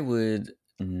 I would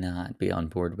not be on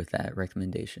board with that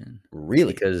recommendation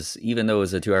Really? because even though it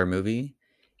was a 2 hour movie,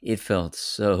 it felt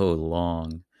so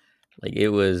long. Like it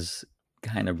was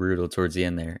kind of brutal towards the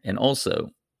end there. And also,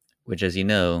 which as you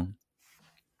know,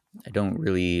 I don't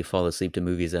really fall asleep to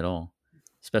movies at all,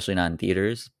 especially not in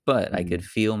theaters, but I could Mm.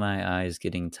 feel my eyes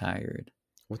getting tired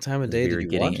What time of as day we did were you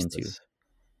getting watch into. this?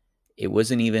 It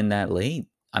wasn't even that late.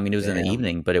 I mean, it was in the Damn.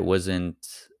 evening, but it wasn't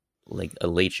like a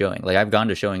late showing. Like I've gone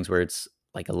to showings where it's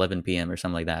like 11 p.m. or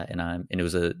something like that, and it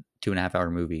was a 2.5 hour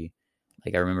movie.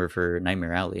 Like I remember for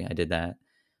Nightmare Alley, I did that.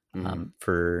 Mm.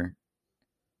 For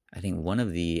I think one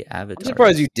of the I'm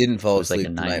surprised you avatars, didn't it fall was like a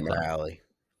asleep to 9 Nightmare o'clock. Alley.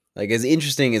 Like, as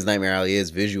interesting as Nightmare Alley is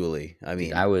visually, I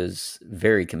Dude, I mean, was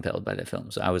very compelled by that film,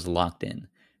 so I was locked in. oh,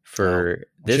 For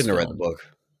I this shouldn't have read the film,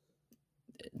 book.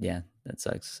 yeah, that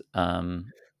sucks.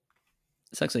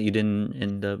 It sucks that you didn't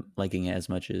end up liking it as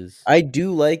much I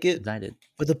do like it, as I did.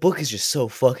 but the book is just so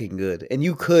fucking good. And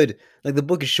you could, like, the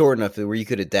book is short enough where you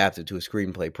could adapt it to a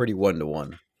screenplay pretty one to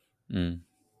one Mm.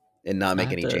 and not I make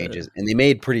have any to changes. And they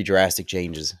made pretty drastic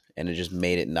changes, and it just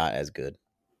made it not as good.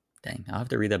 Dang, I'll have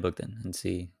to read that book then and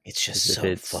see, It's just because if so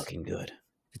it's fucking good.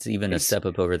 even a It's, step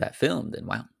up over that film, then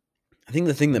wow, I think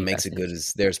the thing I'll that be makes it good fascinated.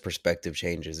 is there's perspective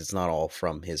changes. It's not all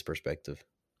from his perspective.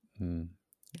 Mm,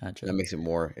 That gotcha. makes it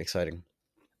more exciting.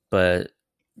 But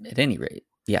at any rate,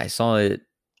 yeah, I saw it.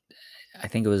 I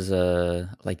think it was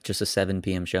like just a 7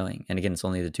 p.m. showing, and again, it's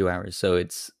only the 2 hours, so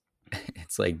it's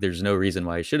it's like there's no reason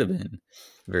why I should have been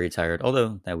very tired.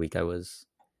 Although that week I was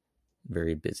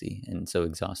very busy and so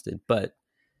exhausted, but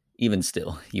even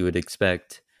still, you would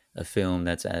expect a film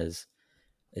that's as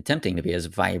attempting to be as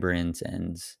vibrant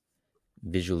and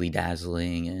visually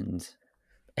dazzling and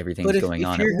But everything's if, going if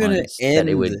on at you're gonna once that it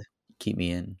end would keep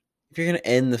me in. if you're gonna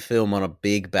end the film on a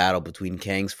big battle between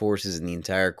Kang's forces and the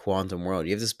entire quantum world,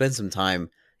 you have to spend some time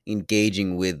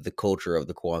engaging with the culture of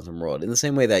the quantum world. In the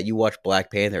same way that you watch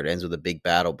Black Panther, it ends with a big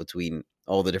battle between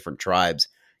all the different tribes.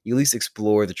 You at least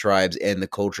explore the tribes and the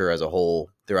culture as a whole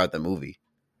throughout the movie,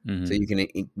 so Hmm. you can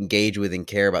engage with and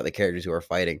care about the characters who are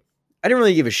fighting. I didn't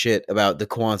really give a shit about the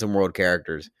quantum world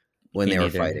characters when Me they were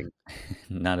neither. fighting.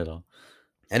 Not at all.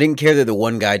 I didn't care that the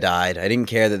one guy died. I didn't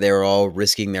care that they were all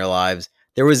risking their lives.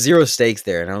 There was zero stakes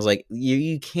there, and I was like,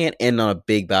 you can't end on a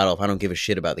big battle if I don't give a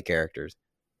shit about the characters.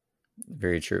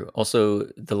 Very true. Also,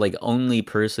 the like only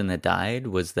person that died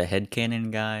was the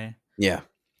headcanon guy, Yeah,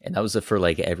 and that was for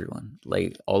like everyone.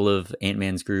 Like all of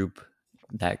Ant-Man's group,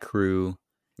 that crew,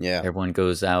 yeah. everyone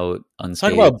goes out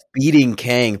Talk about unscathed. beating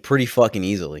Kang pretty fucking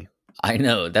easily. I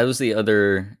know that was the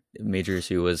other major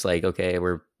issue was like, okay,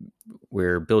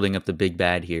 we're building up the big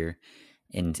bad here,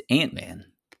 and Ant-Man,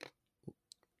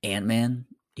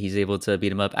 he's able to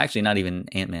beat him up. Actually, not even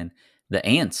Ant-Man, the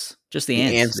ants, just the The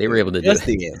ants, ants they do were it, able to do just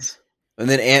it. the ants. And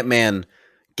then Ant Man.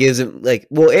 gives him like,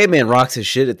 well, Ant-Man rocks his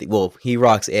shit he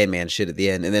rocks Ant-Man's shit at the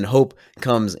end, and then Hope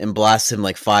comes and blasts him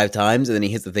like 5 times, and then he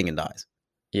hits the thing and dies.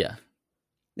 Yeah, And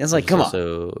it's which like, is come on.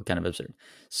 also kind of absurd.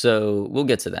 So we'll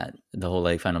get to that, the whole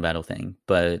like final battle thing.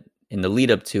 But in the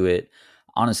lead up to it,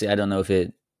 honestly, I don't know if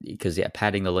it because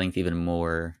padding the length even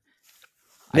more.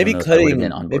 I don't Maybe know if I would have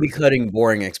been on board with it. cutting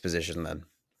boring exposition then,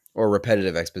 or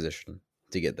repetitive exposition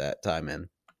to get that time in.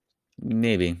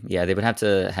 Maybe, yeah, they would have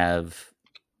to have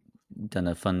done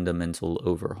a fundamental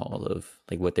overhaul of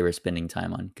like what they were spending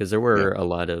time on because there Yeah, were a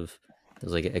lot of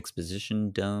there's like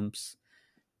exposition dumps,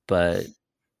 but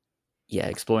yeah,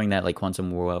 exploring that like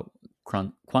quantum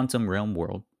realm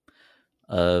world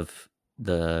of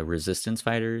the resistance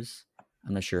fighters.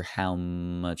 I'm not sure how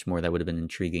much more that would have been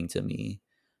intriguing to me.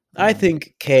 I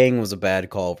think Kang was a bad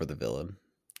call for the villain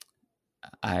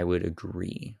I would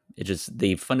agree. It just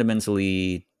they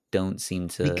fundamentally don't seem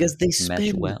to because they mesh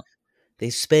spend well.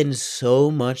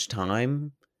 so much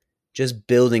time just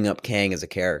building up Kang as a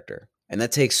character, and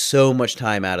that takes so much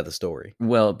time out of the story.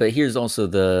 Well, but here's also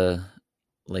the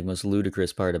like most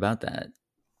ludicrous part about that.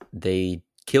 They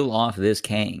kill off this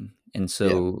Kang. And Yeah,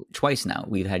 so twice now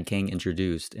we've had Kang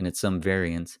introduced and it's some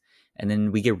variant and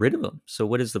then we get rid of him. So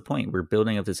what is the point? We're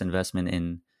building up this investment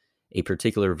in a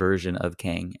particular version of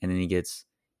Kang and then he gets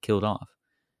killed off.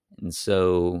 And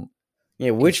so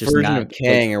yeah. it's Which just version not of like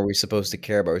Kang are we supposed to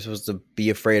care about? Are we supposed to be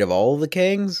afraid of all the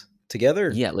Kangs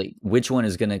together? yeah, like which one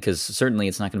is gonna because certainly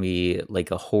it's not gonna be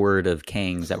like a horde of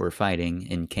Kangs that we're fighting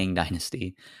in Kang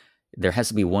Dynasty. There has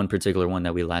to be one particular one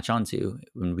that we latch onto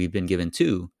when we've been given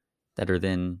two that are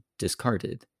then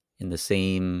discarded in the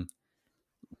same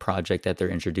project that they're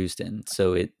introduced in.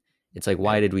 So it's like Yeah,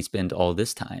 why did we spend all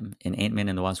this time in Ant-Man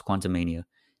and the Wasp Quantumania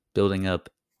building up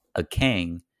a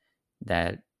Kang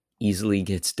that easily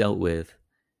gets dealt with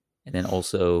and then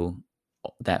also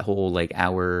that whole like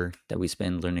hour that we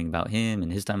spend learning about him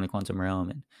and his time in the quantum realm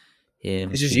and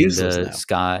him it's just speaking useless to now.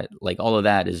 Scott, like all of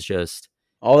that is just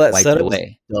All that wiped setup is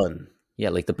away. done Yeah,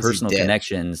 like the because he's personal dead.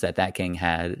 connections that Kang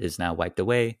had is now wiped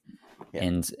away. Yeah.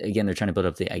 And again, they're trying to build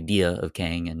up the idea of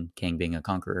Kang and Kang being a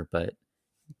conqueror. But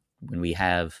when we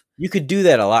have, You could do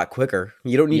that a lot quicker.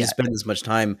 You don't need to yeah, spend this much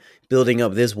time building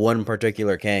up this one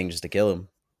particular Kang just to kill him.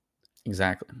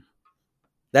 exactly.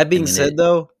 That And being then said,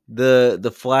 though, the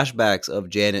flashbacks of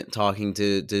Janet talking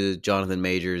to Jonathan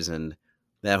Majors and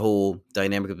that whole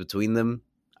dynamic between them,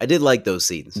 I did like those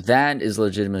scenes. that is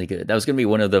legitimately good. That was going to be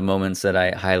one of the moments that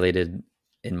I highlighted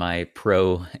in my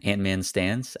pro Ant-Man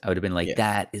stance. I would have been like, Yeah,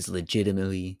 that is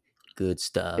legitimately good it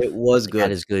stuff. was Like that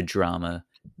good. is good drama.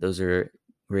 Those are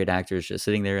great actors just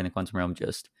sitting there in the quantum realm,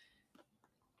 just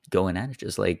going at it,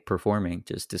 just like performing,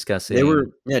 just They were,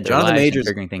 discussing yeah, their Jonathan lives and Majors.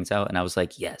 figuring things out. And I was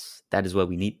like, yes, that is what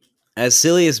we need. As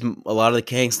silly as a lot of the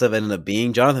Kang stuff ended up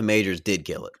being, Jonathan Majors did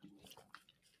kill it.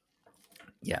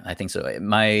 Yeah, I think so.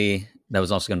 My that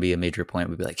was also going to be a major point.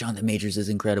 We'd be like, Jonathan Majors is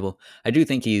incredible. I do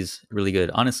think he's really good.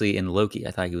 Honestly, in Loki,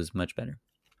 I thought he was much better.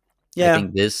 I Yeah,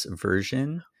 think this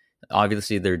version,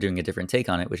 obviously, they're doing a different take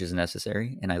on it, which is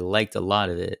necessary, and I liked a lot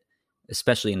of it,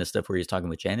 especially in the stuff where he's talking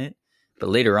with Janet. But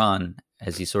later on,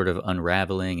 as he's sort of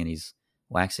unraveling and he's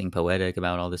waxing poetic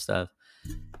about all this stuff,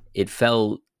 it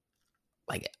felt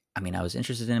like I mean, I was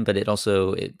interested in him, but it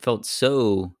felt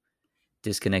so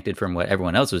disconnected from what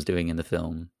everyone else was doing in the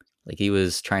film. Like he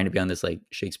was trying to be on this like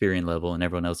Shakespearean level, and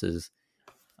everyone else is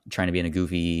trying to be in a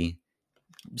goofy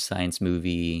science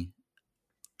movie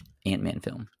Ant-Man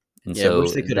film. And yeah. I wish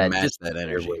so they could have that matched disconnect that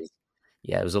there energy. was,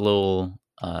 yeah, it was a little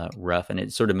rough, and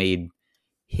it sort of made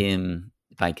him,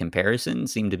 by comparison,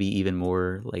 seem to be even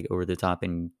more like over the top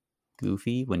and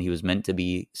goofy when he was meant to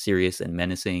be serious and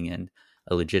menacing and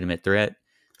a legitimate threat.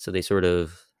 So they sort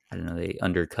of, I don't know, they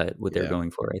undercut what they're Yeah.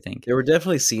 going for, I think. There were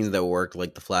definitely scenes that worked,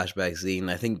 like the flashback scene.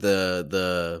 I think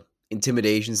the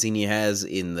intimidation scene he has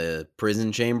in the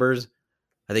prison chambers,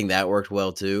 I think that worked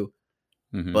well too.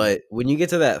 Hmm. But when you get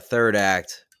to that third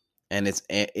act, and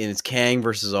it's Kang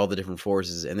versus all the different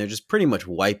forces, and they're just pretty much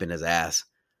wiping his ass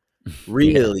Yeah.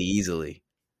 really easily.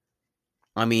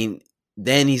 I mean,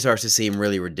 then he starts to seem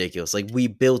really ridiculous. Like we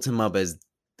built him up as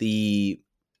the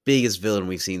biggest villain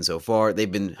we've seen so far.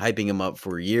 They've been hyping him up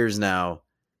for years now,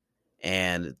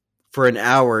 and for an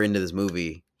hour into this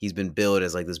movie, he's been billed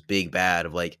as like this big bad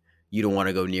of like you don't want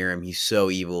to go near him. He's so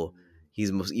evil. He's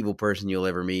the most evil person you'll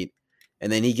ever meet.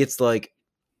 And then he gets like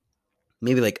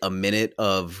maybe like a minute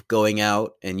of going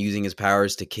out and using his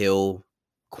powers to kill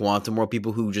quantum world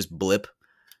people who just blip.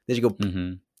 They just go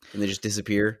Hmm. and they just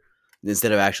disappear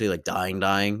instead of actually like dying.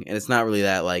 And it's not really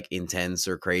that like intense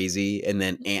or crazy. And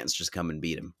then ants just come and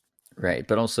beat him. Right.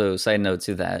 But also, side note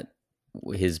to that,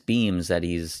 his beams that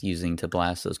he's using to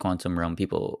blast those quantum realm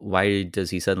people, why does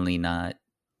he suddenly not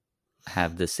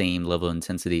have the same level of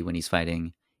intensity when he's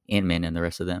fighting Ant-Man and the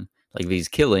rest of them? Like, if he's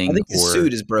I killing think his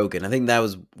suit is broken. I think that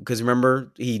was because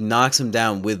remember he knocks him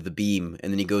down with the beam,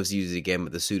 and then he goes to use it again,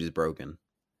 but the suit is broken,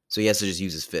 so he has to just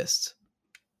use his fists.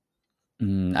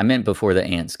 I meant before the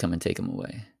ants come and take him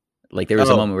away. Like, there was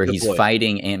a Oh, moment where good he's point.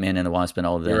 fighting Ant-Man and the Wasp and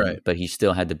all of You're them, right. but he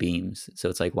still had the beams. So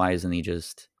it's like, why isn't he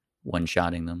just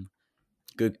one-shotting them?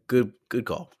 Good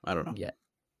call. I don't know. Yeah.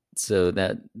 So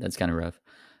that's kind of rough.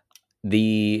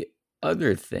 The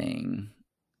other thing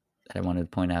that I wanted to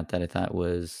point out that I thought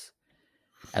was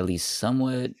at least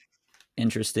somewhat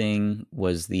interesting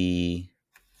was the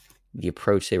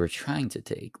approach they were trying to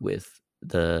take with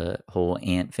the whole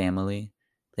ant family,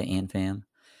 the ant fam.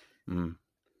 Mm.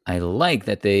 I like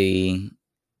that they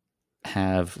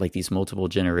have like these multiple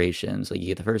generations. Like, you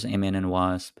get the first Ant-Man and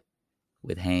Wasp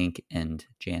with Hank and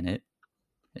Janet,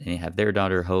 and you have their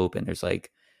daughter Hope, and there's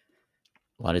like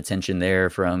a lot of tension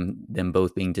there from them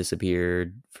both being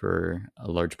disappeared for a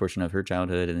large portion of her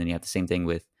childhood. And then you have the same thing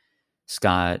with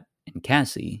Scott and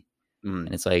Cassie. Mm.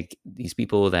 And it's like these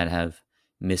people that have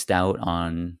missed out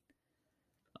on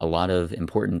a lot of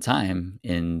important time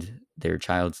in their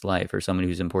child's life, or someone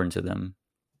who's important to them.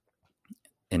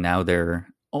 And now they're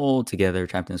all together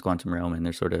trapped in this quantum realm, and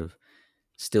they're sort of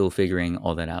still figuring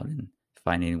all that out and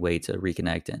finding a way to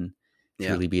reconnect and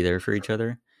truly be there for each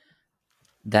other.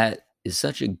 That is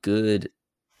such a good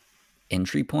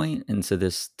entry point into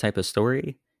this type of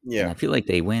story. Yeah. And I feel like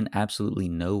they went absolutely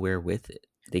nowhere with it.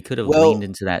 They could have Well- leaned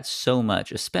into that so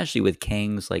much, especially with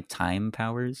Kang's like time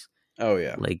powers. Oh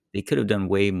yeah. Like, they could have done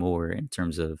way more in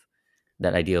terms of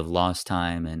that idea of lost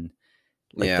time and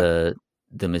like Yeah.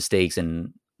 the mistakes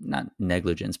and not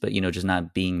negligence, but just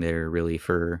not being there really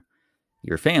for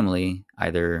your family,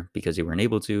 either because you weren't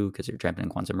able to, because you're trapped in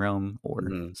quantum realm or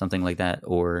something like that,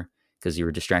 or because you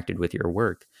were distracted with your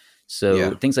work.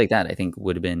 So things like that, I think,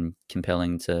 would have been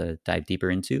compelling to dive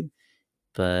deeper into,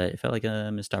 but it felt like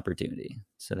a missed opportunity.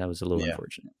 So that was a little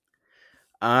unfortunate.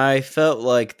 I felt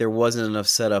like there wasn't enough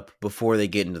setup before they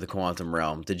get into the quantum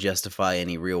realm to justify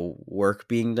any real work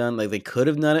being done. Like, they could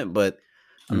have done it, but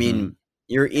I mean,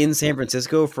 you're in San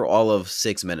Francisco for all of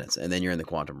 6 minutes, and then you're in the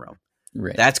quantum realm.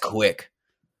 Right. That's quick.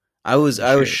 I was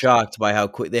shocked by how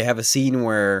quick. They have a scene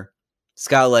where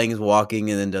Scott Lang is walking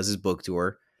and then does his book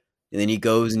tour, and then he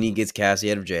goes and he gets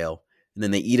Cassie out of jail, and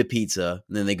then they eat a pizza,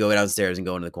 and then they go downstairs and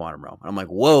go into the quantum realm. And I'm like,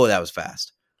 whoa, that was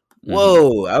fast.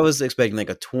 Whoa, I was expecting like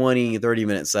a 20,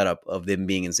 30-minute setup of them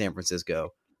being in San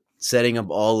Francisco, setting up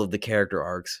all of the character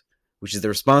arcs, which is the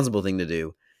responsible thing to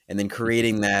do, and then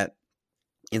creating that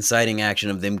inciting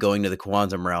action of them going to the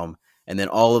quantum realm, and then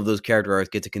all of those character arcs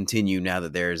get to continue now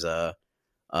that there's an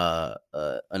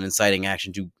inciting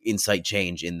action to incite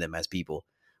change in them as people,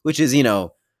 which is,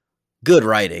 good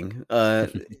writing.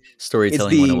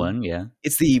 Storytelling 101, yeah.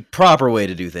 It's the proper way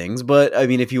to do things, but I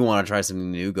mean, if you want to try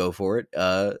something new, go for it.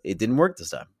 It didn't work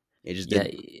this time. It just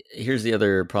didn't. Here's the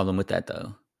other problem with that,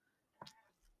 though.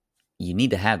 You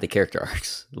need to have the character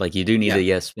arcs. Like, you do need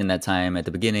to, spend that time at the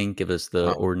beginning, give us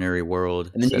the ordinary world.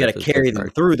 And then you got to carry them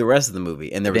through the rest of the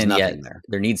movie, and there was nothing there.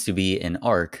 There needs to be an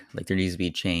arc. Like, there needs to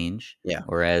be change. Yeah.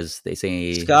 Whereas they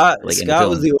say... Scott was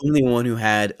the only one who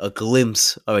had a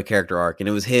glimpse of a character arc, and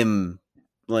it was him,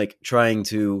 like, trying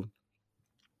to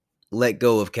let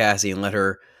go of Cassie and let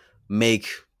her make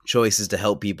choices to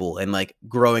help people, and, like,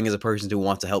 growing as a person who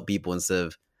wants to help people instead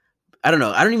of... I don't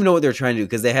know. I don't even know what they're trying to do,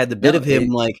 because they had the bit of him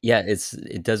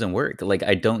it doesn't work. Like,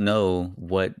 I don't know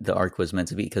what the arc was meant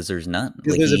to be, because there's none.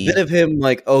 Because there's a bit of him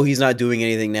like, oh, he's not doing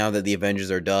anything now that the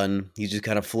Avengers are done. He's just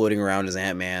kind of floating around as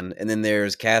Ant-Man. And then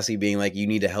there's Cassie being like, you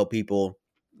need to help people,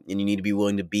 and you need to be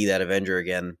willing to be that Avenger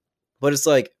again. But it's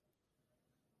like,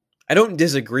 I don't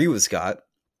disagree with Scott.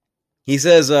 He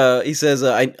says,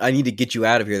 I need to get you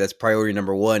out of here. That's priority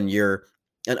number one. You're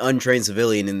an untrained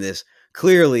civilian in this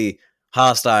clearly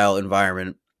hostile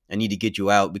environment. I need to get you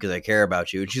out because I care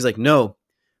about you. And she's like, no,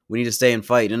 we need to stay and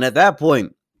fight. And at that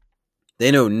point,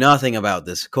 they know nothing about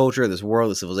this culture, this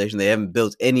world, this civilization. They haven't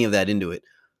built any of that into it.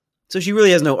 So she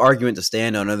really has no argument to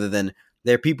stand on other than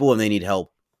they're people and they need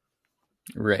help.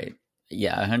 Right.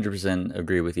 Yeah, 100%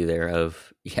 agree with you there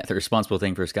the responsible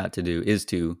thing for Scott to do is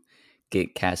to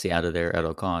get Cassie out of there at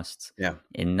all costs. Yeah.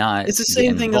 And not it's the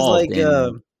same thing as like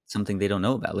something they don't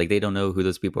know about. Like, they don't know who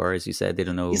those people are, as you said. They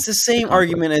don't know. It's the same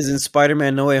argument as in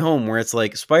Spider-Man No Way Home, where it's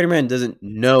like Spider-Man doesn't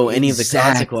know any of the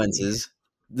consequences.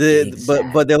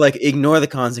 But they're like, ignore the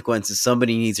consequences.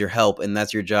 Somebody needs your help, and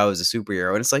that's your job as a superhero.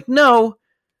 And it's like, no,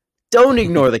 don't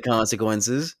ignore the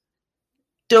consequences.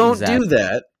 Don't do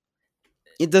that.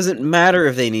 It doesn't matter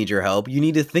if they need your help. You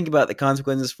need to think about the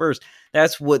consequences first.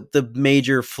 That's what the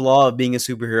major flaw of being a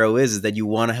superhero is that you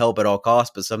want to help at all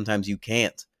costs, but sometimes you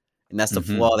can't. And that's the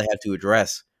Hmm. flaw they have to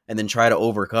address and then try to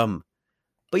overcome.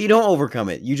 But you don't overcome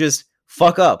it. You just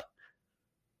fuck up.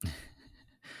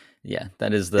 Yeah,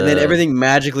 that is And then the everything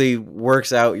magically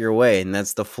works out your way. And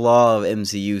that's the flaw of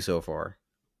MCU so far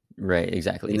right,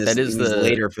 exactly. in That is these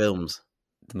later films.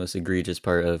 the most egregious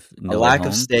part of A No Way lack of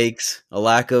Home. stakes, a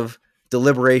lack of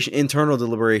deliberation, internal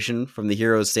deliberation from the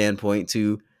hero's standpoint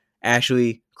to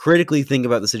actually critically think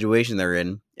about the situation they're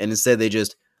in. And instead, they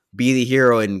just be the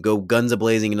hero and go guns a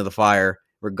blazing into the fire,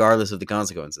 regardless of the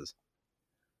consequences.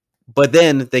 But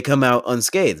then they come out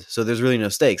unscathed, so there's really no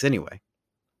stakes anyway.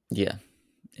 Yeah,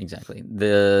 exactly.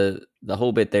 The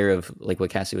whole bit there of like what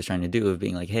Cassie was trying to do of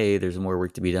being like, hey, there's more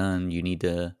work to be done. You need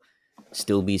to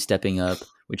still be stepping up.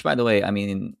 Which, by the way, I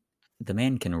mean, the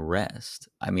man can rest.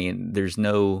 I mean, there's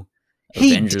no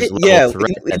He Avengers did, level yeah.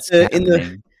 threat In that's the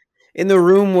happening. in the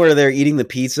room where they're eating the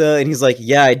pizza, and he's like,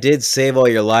 "Yeah, I did save all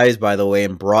your lives, by the way,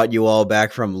 and brought you all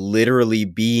back from literally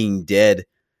being dead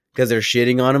because they're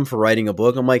shitting on him for writing a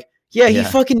book." I'm like, "Yeah, he Yeah,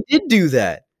 fucking did do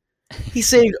that. He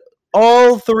saved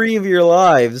all three of your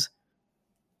lives,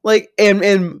 like,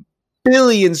 and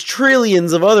billions,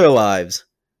 trillions of other lives,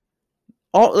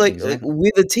 all like exactly.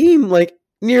 with a team, like,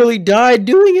 nearly died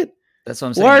doing it. That's what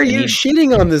I'm Why saying. are And you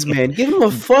shitting on this man? Give him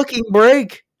a fucking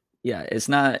break." yeah, it's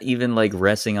not even like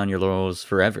resting on your laurels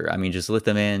forever. I mean, just let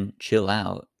the man chill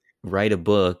out, write a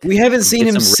book, We haven't seen get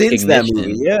him some since that movie.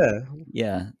 recognition. Yeah.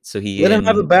 Yeah, so he Let him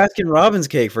have a can Baskin Robbins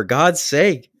cake, for God's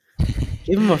sake.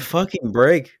 Give him a fucking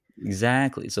break.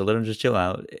 exactly. So let him just chill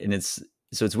out. And it's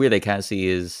weird that Cassie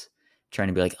is trying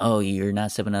to be like, "Oh, you're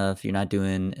not stepping enough. You're not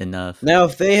doing enough." Now,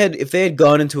 if they had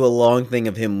gone into a long thing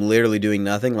of him literally doing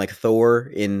nothing, like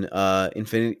Thor in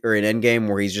Infinity or in Endgame,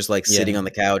 where he's just like sitting Yeah. on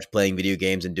the couch playing video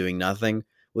games and doing nothing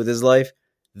with his life,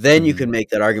 then you Mhm. can make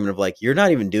that argument of like, you're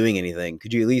not even doing anything.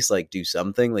 Could you at least like do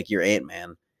something? Like you're Ant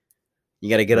Man. You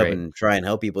got to get up Right. and try and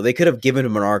help people. They could have given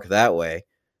him an arc that way,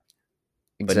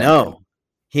 but Exactly. no,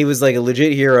 he was like a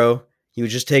legit hero. He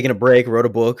was just taking a break, wrote a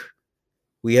book.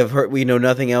 We know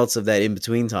nothing else of that in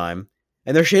between time,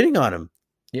 and they're shitting on him.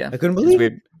 Yeah. I couldn't It's believe it.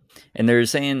 weird. And they're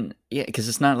saying, yeah, because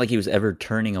it's not like he was ever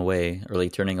turning away or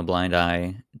like turning a blind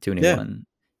eye to Yeah, anyone.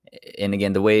 And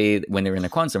again, the way when they're in the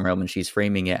quantum realm and she's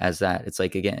framing it as that, it's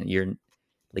like, again, you're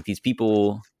like these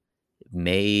people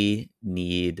may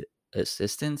need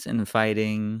assistance in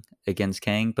fighting against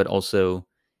Kang, but also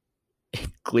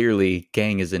clearly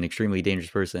Kang is an extremely dangerous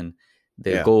person.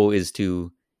 The yeah. goal is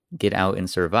to get out and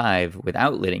survive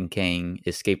without letting Kang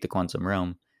escape the quantum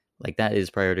realm. Like that is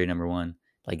priority number one.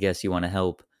 Like, yes, you want to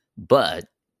help, but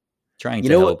trying You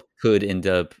to know what? help could end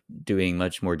up doing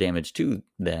much more damage to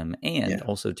them and Yeah.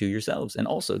 also to yourselves and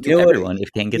also You to know what? everyone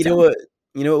if Kang You gets know out. what?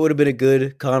 You know what would have been a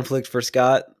good conflict for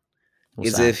Scott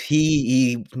What's is that? if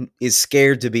he is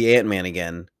scared to be Ant Man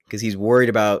again because he's worried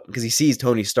about because he sees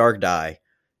Tony Stark die, and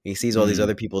he sees all these Mm,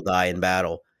 other people die in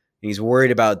battle, and he's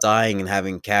worried about dying and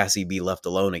having Cassie be left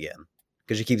alone again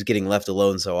because she keeps getting left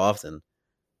alone so often.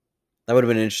 That would have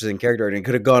been an interesting character, and it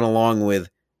could have gone along with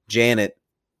Janet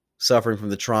suffering from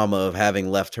the trauma of having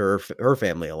left her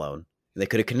family alone. And they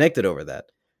could have connected over that,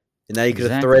 and now you could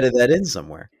have exactly. threaded that in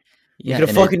somewhere. You Yeah, could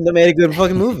have fucking made a good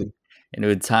fucking movie. and it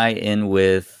would tie in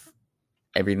with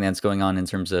everything that's going on in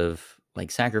terms of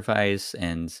like sacrifice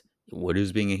and what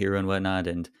is being a hero and whatnot,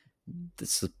 and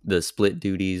the split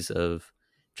duties of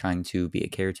trying to be a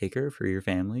caretaker for your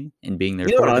family and being there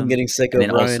You know for what I'm them, getting sick and of,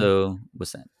 then Ryan? also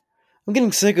what's that? I'm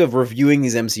getting sick of reviewing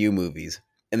these MCU movies.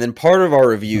 And then part of our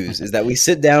reviews is that we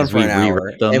sit down As for we an hour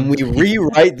rewrite and them we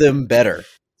rewrite them better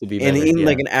to be in, better. in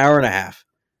like Yeah, an hour and a half.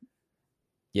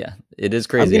 yeah, it is I'm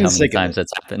crazy getting how many sick of times it.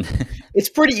 that's happened. It's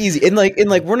pretty easy. And like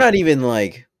we're not even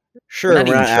like We're sure not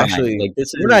we're even not trying. actually Like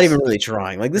this we're not even is really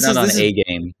trying. Like we're this not is on this is a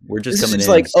game. We're just this is coming just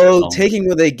in and like, oh, spitballing. taking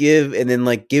what they give and then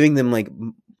like giving them like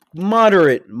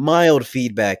moderate, mild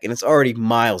feedback, and it's already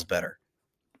miles better.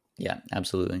 Yeah,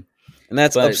 absolutely. And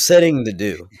that's But upsetting to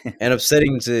do. And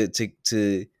upsetting to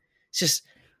it's just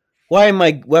why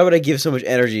would I give so much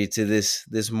energy to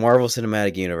this Marvel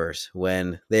Cinematic Universe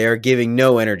when they are giving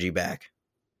no energy back?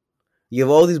 You have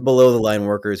all these below the line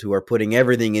workers who are putting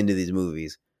everything into these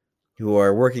movies, who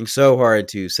are working so hard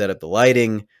to set up the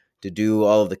lighting, to do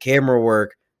all of the camera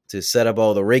work, to set up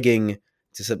all the rigging,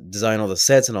 to design all the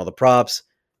sets and all the props,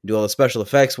 do all the special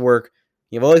effects work.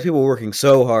 You have all these people working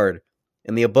so hard,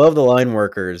 and the above the line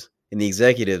workers and the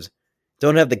executives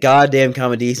don't have the goddamn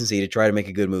common decency to try to make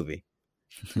a good movie.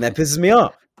 And that pisses me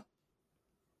off.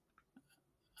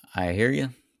 I hear you.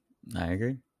 I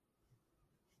agree.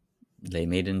 They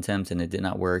made an attempt and it did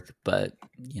not work, but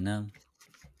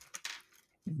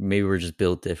maybe we're just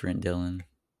built different, Dylan.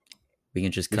 We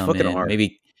can just We come fucking in. are.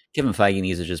 Maybe Kevin Feige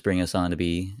needs to just bring us on to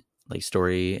be like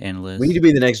story We need to analysts.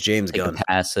 be the next James Take a Gunn.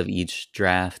 pass of each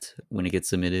draft when it gets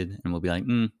submitted, and we'll be like,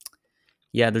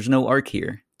 yeah, there's no arc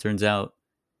here. Turns out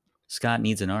Scott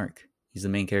needs an arc. He's the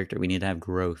main character. We need to have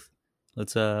growth.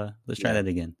 Let's try that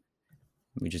again.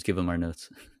 We just give him our notes.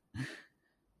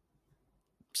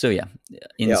 So yeah,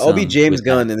 I'll be James with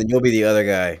Gunn, that, and then you'll be the other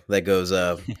guy that goes,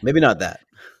 maybe not that,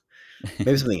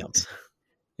 maybe something else.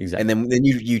 exactly. And then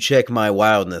you check my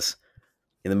wildness,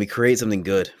 and then we create something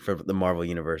good for the Marvel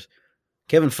Universe.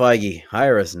 Kevin Feige,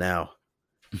 hire us now.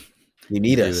 You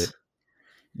need Do us.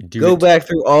 it. Go back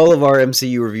through all of our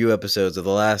MCU review episodes of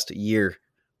the last year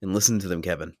and listen to them,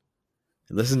 Kevin.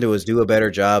 And listen to us do a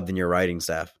better job than your writing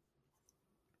staff.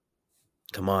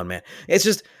 Come on, man. It's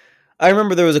just, I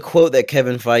remember there was a quote that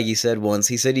Kevin Feige said once.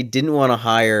 He said he didn't want to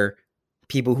hire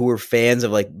people who were fans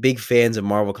of, like, big fans of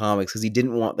Marvel Comics because he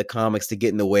didn't want the comics to get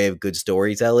in the way of good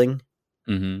storytelling.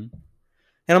 Mm-hmm.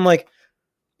 And I'm like,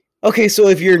 okay, so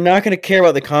if you're not going to care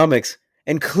about the comics,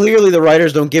 and clearly the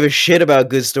writers don't give a shit about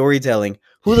good storytelling,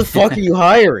 who the fuck are you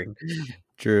hiring?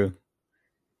 True.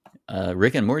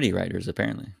 Rick and Morty writers,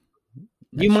 apparently.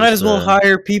 You might as well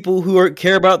hire people who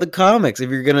care about the comics if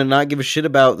you're going to not give a shit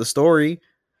about the story.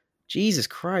 Jesus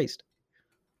Christ.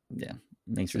 Yeah,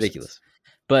 makes ridiculous. Sense.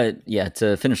 But yeah,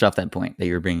 to finish off that point that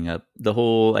you were bringing up, the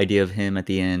whole idea of him at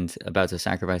the end about to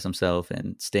sacrifice himself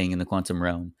and staying in the quantum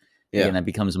realm, again, that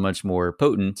becomes much more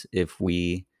potent if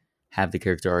we have the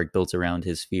character arc built around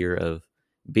his fear of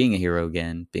being a hero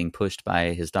again, being pushed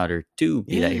by his daughter to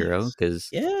be that hero because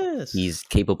he's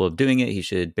capable of doing it. He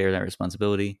should bear that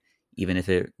responsibility, even if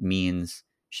it means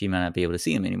she might not be able to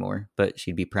see him anymore, but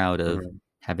she'd be proud of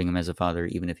having him as a father,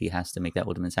 even if he has to make that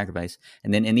ultimate sacrifice.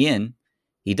 And then in the end,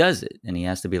 he does it, and he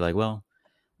has to be like, well,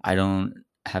 I don't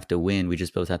have to win. We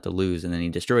just both have to lose. And then he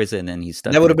destroys it, and then he's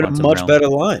stuck. That would have been a much better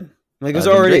line. Like, it was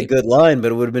already a good line,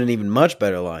 but it would have been an even much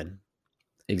better line.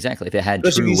 Exactly. If it had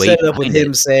true weight set it up with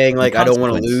him saying, like, I don't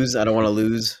want to lose. I don't want to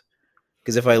lose.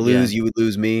 Because if I lose, you would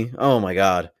lose me. Oh, my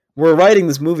God. We're writing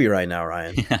this movie right now,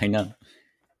 Ryan.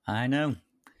 I know.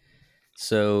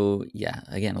 So, yeah,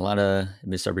 again, a lot of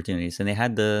missed opportunities. And they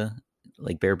had the,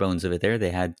 like, bare bones of it there.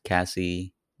 They had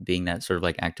Cassie being that sort of,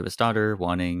 like, activist daughter,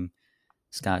 wanting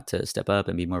Scott to step up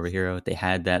and be more of a hero. They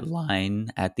had that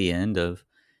line at the end of,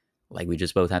 like, we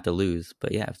just both have to lose.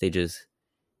 But, yeah, if they just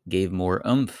gave more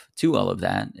oomph to all of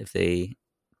that, if they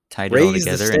tied it all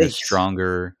together in a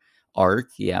stronger arc,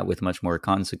 with much more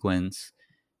consequence,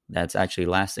 that's actually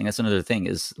lasting. That's another thing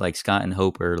is, like, Scott and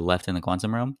Hope are left in the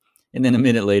quantum realm, and then a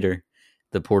minute later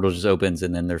the portal just opens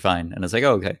and then they're fine, and it's like,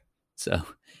 oh, okay, so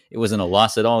it wasn't a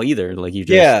loss at all either. Like, you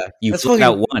just you flipped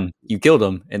out one, you killed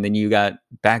him, and then you got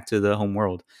back to the home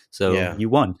world, so you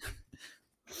won.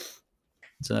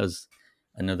 So that was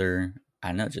another, I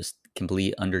don't know, just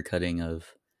complete undercutting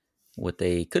of what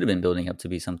they could have been building up to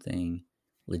be something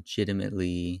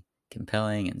legitimately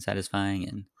compelling and satisfying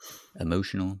and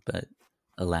emotional, but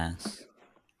alas,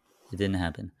 it didn't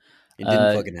happen. It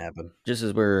didn't fucking happen. Just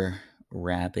as we're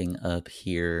wrapping up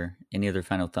here, any other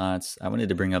final thoughts? I wanted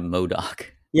to bring up MODOK.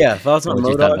 Yeah, thoughts on MODOK?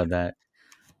 You thought about that?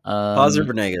 Positive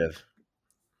or negative?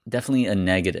 Definitely a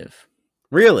negative.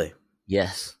 Really?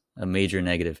 Yes, a major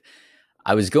negative.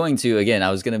 I was going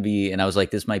to be, and I was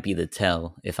like, this might be the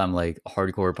tell if I'm like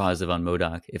hardcore positive on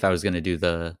MODOK, if I was going to do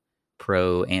the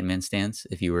pro Ant-Man stance,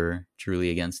 if you were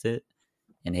truly against it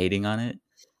and hating on it.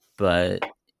 But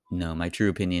no, my true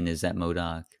opinion is that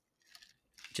MODOK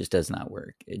just does not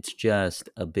work. It's just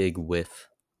a big whiff,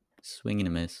 swing and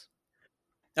a miss.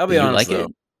 I'll be honest, though.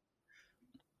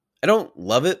 I don't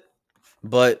love it,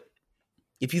 but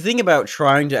if you think about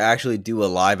trying to actually do a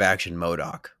live action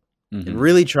MODOK and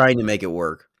really trying to make it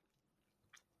work,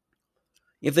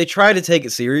 if they try to take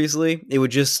it seriously, it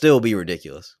would just still be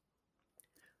ridiculous.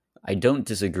 I don't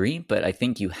disagree, but I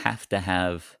think you have to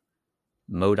have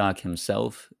MODOK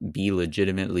himself be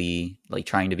legitimately, like,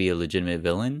 trying to be a legitimate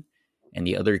villain, and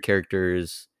the other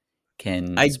characters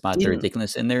can spot the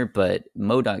ridiculous in there, but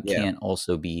MODOK can't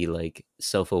also be, like,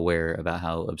 self-aware about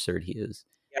how absurd he is.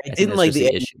 I didn't like the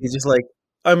issue. He's just like,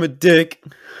 I'm a dick.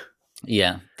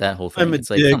 Yeah, that whole thing. I'm a dick.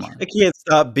 Like, come on. I can't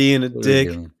stop being a dick.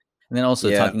 And then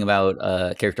also talking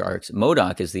about character arcs,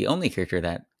 MODOK is the only character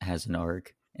that has an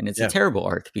arc, and it's a terrible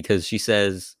arc because she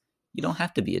says, you don't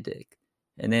have to be a dick.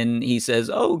 And then he says,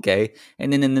 oh, okay.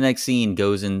 And then in the next scene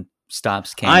goes and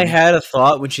stops Kang. I had a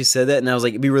thought when she said that, and I was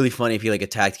like, it'd be really funny if he, like,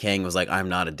 attacked Kang and was like, I'm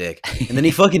not a dick. And then he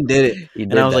fucking did it.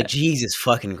 And I was like, Jesus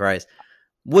fucking Christ.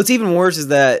 What's even worse is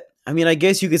that, I mean, I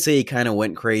guess you could say he kind of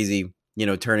went crazy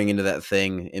turning into that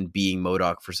thing and being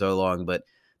MODOK for so long. But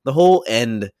the whole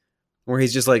end where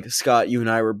he's just like, Scott, you and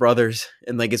I were brothers,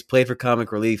 and like it's played for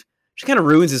comic relief, just kind of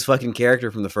ruins his fucking character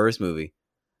from the first movie.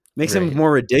 Makes him Right.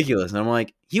 more ridiculous. And I'm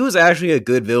like, he was actually a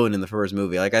good villain in the first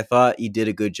movie. Like, I thought he did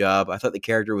a good job. I thought the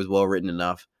character was well written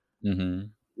enough. Mm-hmm.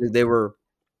 They were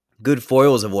good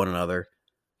foils of one another.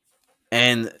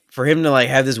 And for him to like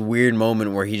have this weird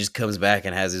moment where he just comes back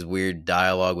and has this weird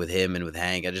dialogue with him and with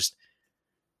Hank, I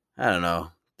don't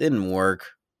know, didn't work.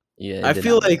 Yeah, it I did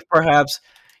feel not work. like perhaps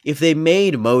if they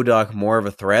made MODOK more of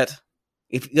a threat,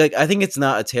 I think it's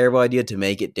not a terrible idea to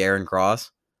make it Darren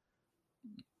Cross.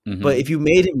 But Mm-hmm. if you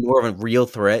made him more of a real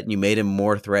threat and you made him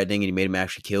more threatening and you made him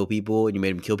actually kill people and you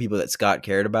made him kill people that Scott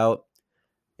cared about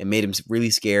and made him really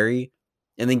scary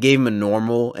and then gave him a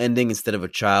normal ending instead of a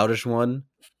childish one.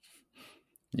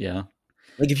 Yeah.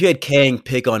 Like if you had Kang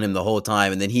pick on him the whole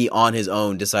time and then he on his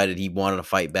own decided he wanted to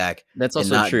fight back That's and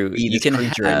also not true. be this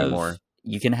creature anymore.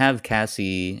 You can have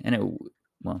Cassie, and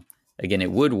well, again,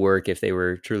 it would work if they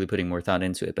were truly putting more thought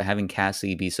into it. But having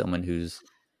Cassie be someone who's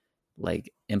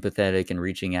like empathetic and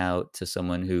reaching out to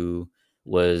someone who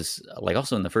was like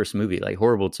also in the first movie like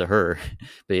horrible to her,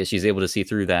 but yeah, she's able to see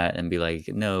through that and be like,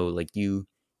 no, like you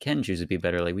can choose to be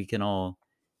better. Like we can all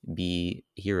be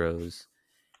heroes.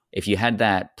 If you had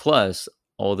that plus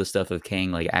all the stuff of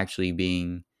Kang like actually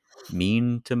being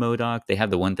mean to MODOK, they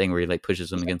have the one thing where he like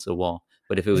pushes him against the wall.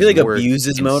 But if it I feel was like more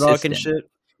abuses MODOK and consistent,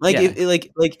 shit. Like yeah,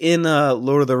 like in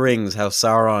Lord of the Rings, how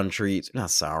Sauron treats not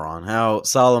Sauron, how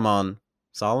Solomon,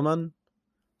 Saruman,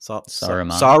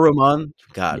 Saruman,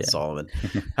 God, yeah, Solomon,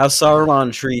 how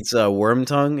Sauron treats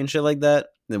Wormtongue and shit like that.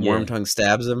 Then yeah, Wormtongue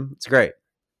stabs him. It's great.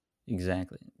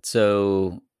 exactly.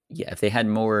 So yeah, if they had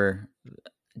more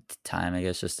time, I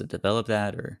guess, just to develop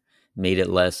that or made it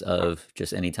less of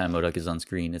just anytime MODOK is on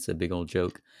screen, it's a big old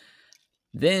joke,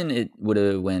 then it would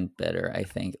have went better, I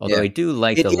think. Although Yeah, I do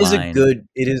like the line.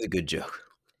 it is a good joke.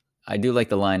 I do like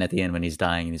the line at the end when he's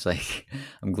dying and he's like,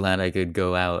 I'm glad I could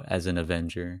go out as an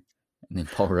Avenger. And then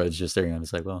Paul Rudd's just staring at him.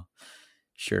 It's like, well,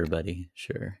 sure, buddy,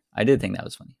 sure. I did think that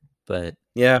was funny. But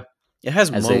Yeah, it has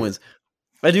as a moments.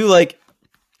 I do like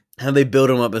how they build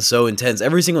him up as so intense.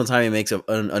 Every single time he makes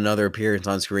another appearance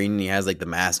on screen and he has like the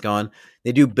mask on,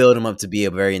 they do build him up to be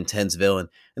a very intense villain.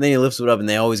 And then he lifts it up and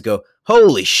they always go,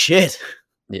 holy shit,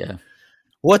 yeah.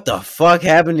 what the fuck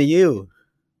happened to you?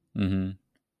 Mm-hmm.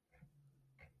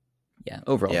 Yeah.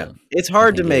 Overall Yeah, though, it's I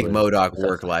hard to think it make was MODOK a tough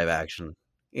work fight. live action.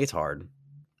 It's hard.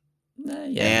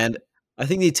 Yeah. And I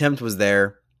think the attempt was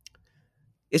there.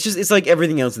 It's like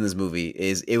everything else in this movie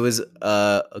it was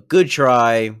a good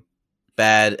try,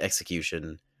 bad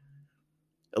execution,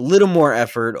 a little more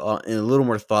effort and a little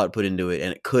more thought put into it,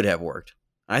 and it could have worked.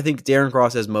 I think Darren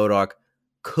Cross as MODOK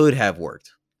could have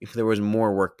worked if there was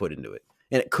more work put into it,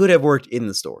 and it could have worked in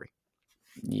the story.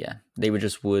 Yeah. They would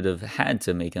have had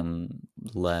to make him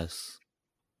less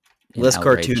an Less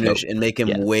outright cartoonish and joke. make him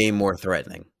Yeah. way more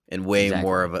threatening and way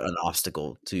more Exactly. of an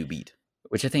obstacle to beat.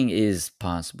 Which I think is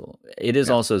possible. It is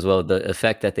Yeah. also as well the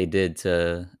effect that they did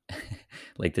to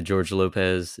like the George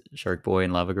Lopez Shark Boy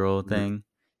and Lava Girl Mhm. thing.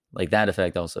 Like that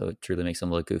effect also truly makes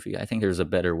him look goofy. I think there's a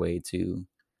better way to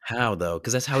How though?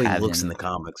 Because that's how he have looks in the him.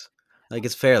 comics. Like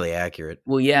it's fairly accurate.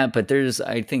 Well, yeah, but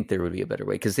I think there would be a better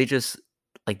way because they just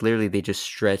like literally they just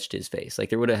stretched his face. Like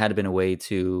there would have had been a way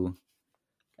to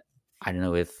I don't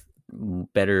know if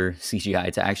better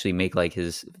CGI to actually make like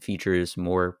his features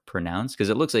more pronounced because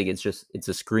it looks like it's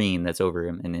a screen that's over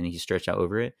him and then he's stretched out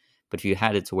over it. But if you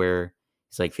had it to where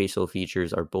his like facial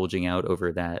features are bulging out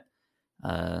over that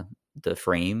uh the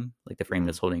frame, like the frame Mhm.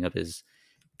 that's holding up his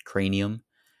cranium,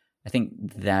 I think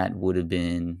that would have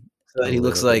been So a he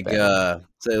looks little bit like better.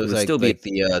 so it It was would still be like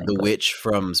thing, the but witch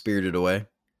from Spirited Away,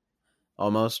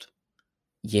 almost.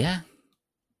 yeah,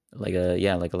 like a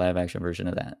live action version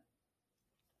of that.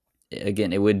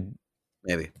 Again, it would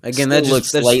Maybe. Again, still look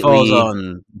that just falls slightly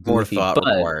on more goofy, thought but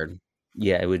required.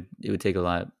 yeah, it would take a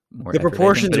lot more The effort, I think,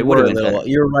 proportions but it would were have a been little. better.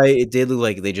 You're right. It did look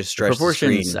like they just The stretched the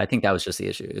proportions, screen I think that was just the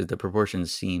issue. Is the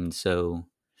proportions seemed so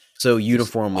so just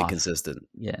uniformly off. consistent,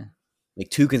 Yeah, like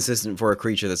too consistent for a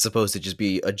creature that's supposed to just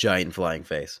be a giant flying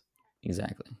face.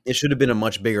 exactly. It should have been a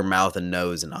much bigger mouth and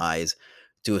nose and eyes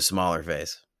to a smaller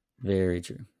face. Very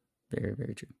true. Very,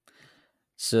 very true.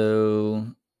 So,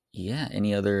 yeah,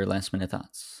 any other last minute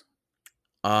thoughts?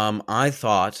 I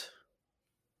thought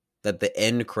that the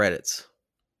end credits,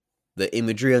 the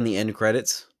imagery on the end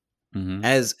credits, Mm-hmm.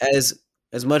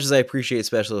 as much as I appreciate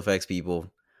special effects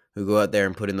people who go out there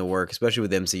and put in the work, especially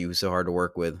with MCU, who's so hard to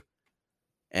work with,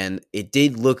 and it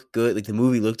did look good. Like the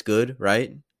movie looked good,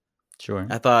 right? Sure.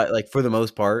 I thought, like for the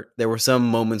most part, there were some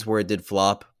moments where it did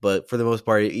flop, but for the most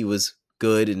part, it was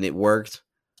good and it worked.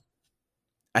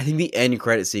 I think the end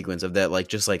credit sequence of that, like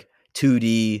just like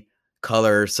 2D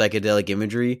color psychedelic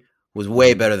imagery, was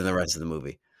way better than the rest of the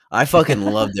movie. I fucking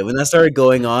loved it when that started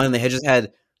going on. They had just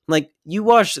had like you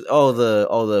watched all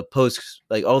the post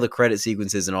like all the credit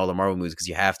sequences in all the Marvel movies because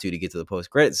you have to get to the post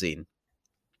credit scene.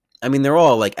 I mean, they're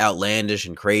all like outlandish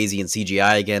and crazy and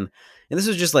CGI again, and this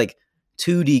was just like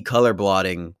 2D color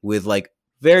blotting with like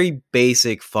very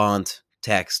basic font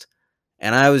text,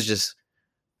 and I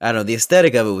don't know, the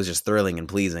aesthetic of it was just thrilling and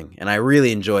pleasing, and I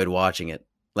really enjoyed watching it,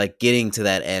 like getting to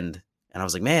that end. And I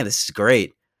was like, man, this is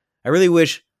great. I really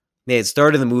wish they had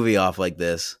started the movie off like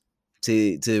this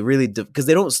to really because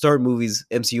they don't start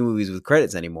MCU movies with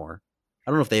credits anymore.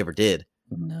 I don't know if they ever did.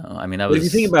 No, I mean that But if you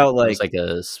think about was like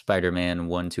a Spider-Man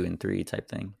 1, 2, and 3 type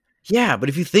thing. yeah, but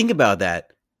if you think about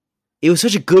that, it was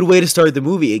such a good way to start the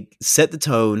movie. It set the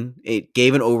tone. It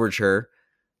gave an overture,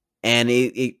 and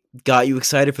it got you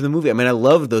excited for the movie. I mean, I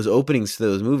love those openings to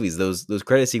those movies, those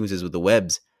credit sequences with the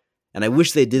webs. And I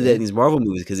wish they did that in these Marvel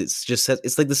movies because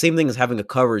it's like the same thing as having a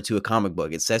cover to a comic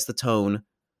book. It sets the tone,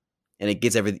 and it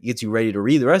gets you ready to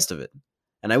read the rest of it.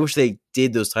 And I wish they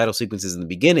did those title sequences in the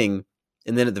beginning,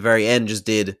 and then at the very end just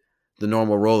did the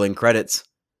normal rolling credits,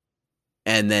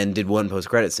 and then did one post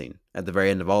credit scene at the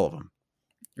very end of all of them.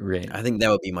 Right. I think that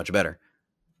would be much better.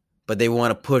 But they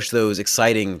want to push those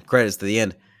exciting credits to the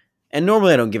end. And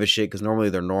normally I don't give a shit because normally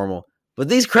they're normal. But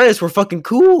these credits were fucking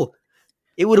cool.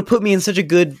 It would have put me in such a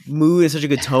good mood and such a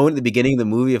good tone at the beginning of the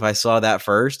movie if I saw that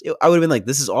first. I would have been like,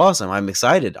 this is awesome. I'm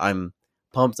excited. I'm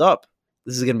pumped up.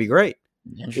 This is going to be great.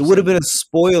 It would have been a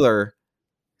spoiler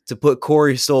to put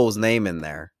Corey Stoll's name in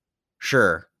there.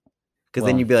 Sure. Because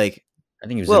then you'd be like, I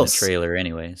think he was in the trailer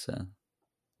anyway, so.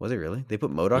 Was it really? They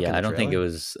put MODOK in the trailer? Yeah, I don't think it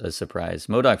was a surprise.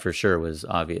 MODOK for sure was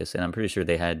obvious, and I'm pretty sure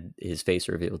they had his face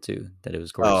revealed too, that it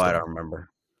was Corey Stoll. I don't remember.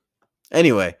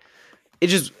 Anyway, it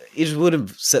just would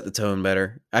have set the tone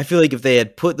better. I feel like if they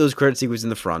had put those credit sequences in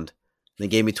the front, they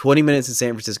gave me 20 minutes in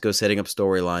San Francisco setting up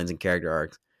storylines and character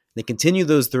arcs, they continued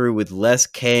those through with less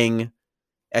Kang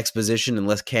exposition and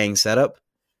less Kang setup,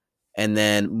 and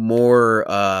then more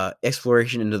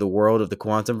exploration into the world of the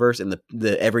Quantumverse and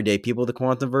the everyday people of the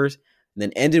Quantumverse, and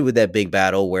then ended with that big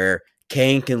battle where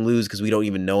Kang can lose because we don't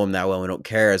even know him that well and we don't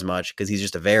care as much because he's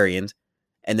just a variant,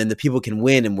 and then the people can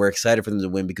win and we're excited for them to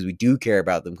win because we do care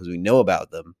about them because we know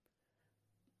about them.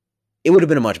 It would have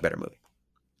been a much better movie.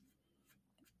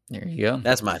 There you go.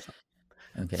 That's my thought.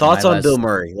 Okay, thoughts on Bill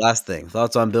Murray. Last thing.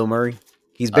 Thoughts on Bill Murray?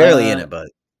 He's barely in it, but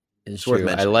it's worth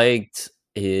mentioning. I liked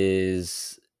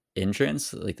his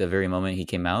entrance, like the very moment he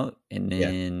came out, and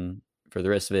then for the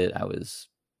rest of it, I was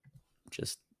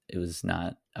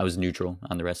neutral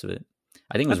on the rest of it.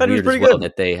 I think it was weird as well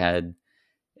that they had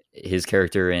his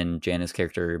character and Janice's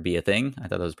character be a thing. I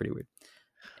thought that was pretty weird.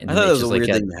 And I thought that was a weird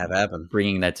thing to have happen.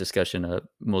 Bringing that discussion up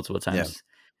multiple times. Yeah.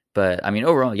 But I mean,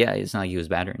 overall, yeah, it's not like he was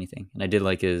bad or anything. And I did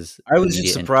like his. I was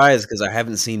just surprised because I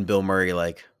haven't seen Bill Murray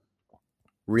like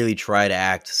really try to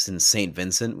act since St.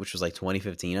 Vincent, which was like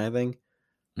 2015, I think.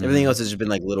 Everything else has just been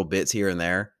like little bits here and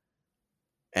there.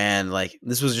 And like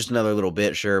this was just another little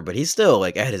bit, sure, but he's still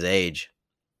like at his age.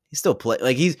 He's still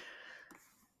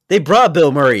they brought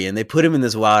Bill Murray and they put him in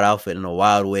this wild outfit and a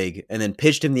wild wig and then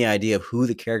pitched him the idea of who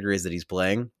the character is that he's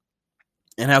playing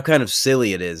and how kind of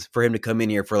silly it is for him to come in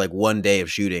here for like one day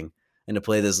of shooting and to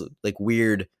play this like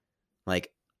weird,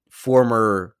 like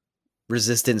former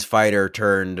resistance fighter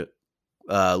turned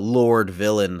Lord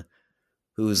villain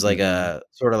who's like a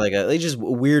sort of like just a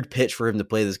weird pitch for him to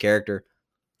play this character.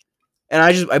 And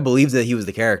I believed that he was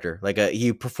the character. Like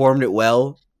he performed it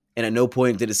well. And at no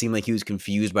point did it seem like he was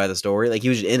confused by the story. Like he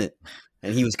was in it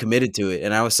and he was committed to it.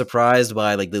 And I was surprised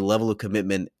by like the level of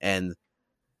commitment and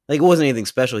like it wasn't anything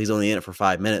special. He's only in it for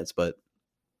 5 minutes, but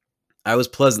I was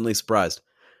pleasantly surprised.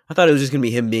 I thought it was just going to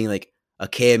be him being like a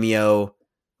cameo,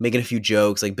 making a few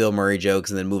jokes, like Bill Murray jokes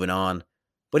and then moving on.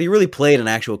 But he really played an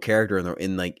actual character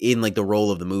in the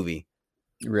role of the movie.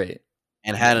 Right.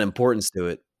 And had an importance to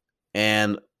it.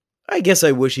 And I guess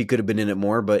I wish he could have been in it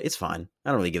more, but it's fine.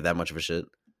 I don't really give that much of a shit.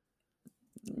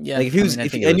 Yeah, like if he was, I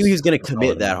knew he was going to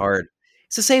commit that hard.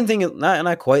 It's the same thing,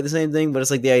 not quite the same thing, but it's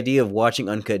like the idea of watching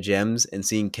Uncut Gems and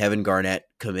seeing Kevin Garnett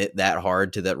commit that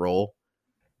hard to that role.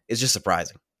 It's just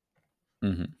surprising.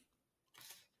 Mm-hmm.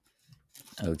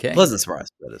 Okay, pleasant surprise.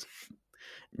 That is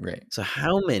right. So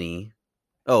how many?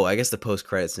 Oh, I guess the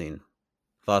post-credit scene.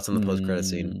 Thoughts on the post-credit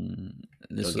scene?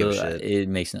 It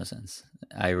makes no sense.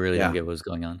 I really don't get what's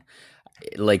going on.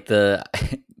 Like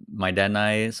my dad and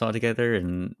I saw it together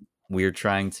and we were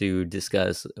trying to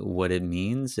discuss what it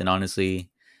means. And honestly,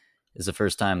 it's the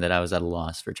first time that I was at a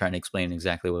loss for trying to explain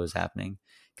exactly what was happening.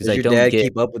 Because your dad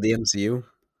keep up with the MCU?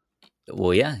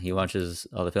 Well, yeah, he watches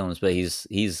all the films, but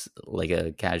he's like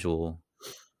a casual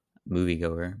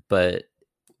moviegoer. But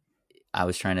I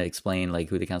was trying to explain like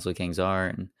who the Council of Kings are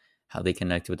and how they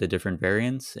connect with the different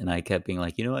variants, and I kept being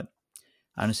like, you know what?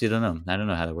 I honestly don't know. I don't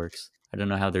know how that works. I don't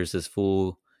know how there's this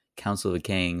full Council of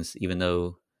Kings, even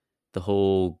though the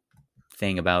whole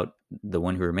thing about the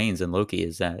one who remains in Loki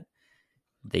is that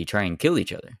they try and kill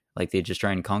each other. Like they just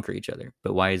try and conquer each other.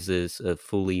 But why is this a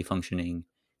fully functioning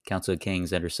Council of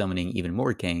Kings that are summoning even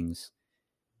more kings?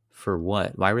 For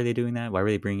what? Why were they doing that? Why were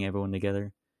they bringing everyone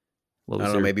together? What I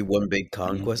was don't know, their maybe one big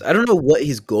plan? conquest. I don't know what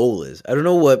his goal is. I don't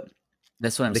know what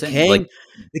That's what I'm the saying. Like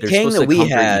they're Kang supposed that to we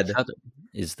conquer each had, other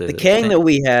is the the Kang that thing.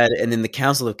 we had, and then the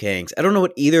Council of Kangs. I don't know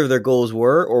what either of their goals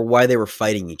were or why they were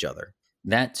fighting each other.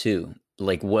 That too.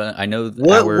 Like what I know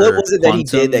What our was it that he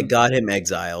did that quantum, got him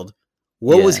exiled?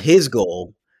 What was yeah, his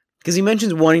goal? Because he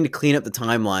mentions wanting to clean up the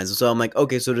timelines. So I'm like,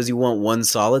 okay, so does he want one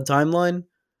solid timeline?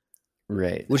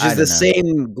 right. Which I is the don't know.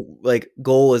 same like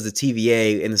goal as the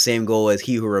TVA and the same goal as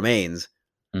He Who Remains.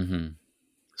 Hmm.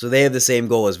 So they have the same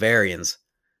goal as variants.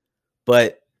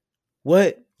 But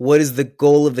what is the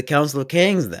goal of the Council of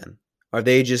Kangs then? Are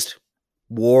they just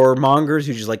warmongers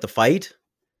who just like to fight?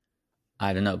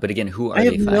 I don't know. But again, who I are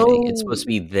have they fighting? It's supposed no to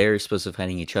be they're supposed to be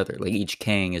fighting each other. Like each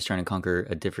Kang is trying to conquer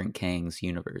a different Kang's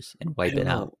universe and I wipe don't it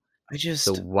out. know. I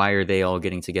So just why are they all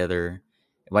getting together?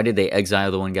 Why did they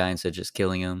exile the one guy instead of just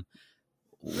killing him?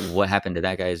 What happened to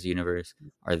that guy's universe?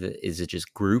 Is it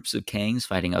just groups of Kangs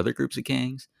fighting other groups of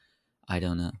Kangs? I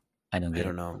don't know. I don't I get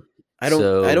don't it. know. I don't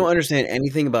So understand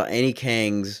anything about any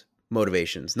Kang's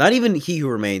motivations. Not even He Who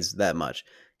Remains that much.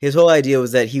 His whole idea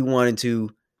was that he wanted to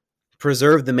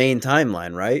preserve the main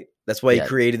timeline, right? That's why he yeah,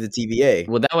 created the TVA.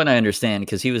 well that one I understand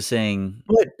because he was saying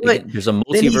But again, there's a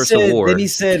then he multiversal said war. The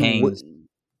Kangs.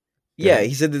 Go yeah, ahead.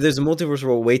 he said that there's a multiverse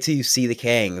world. Wait till you see the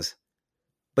Kangs.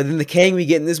 But then the Kang we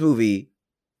get in this movie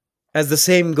has the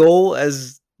same goal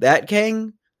as that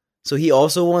Kang. So he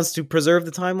also wants to preserve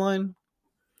the timeline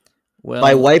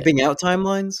by Well, wiping out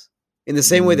timelines in the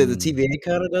same way that the mm, TVA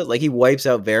kind of does. Like he wipes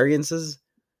out variances.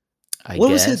 I What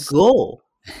was his guess goal?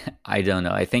 I don't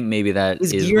know. I think maybe that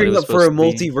He's is what it gearing was up for supposed a to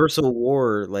be. multiversal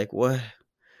war. Like what?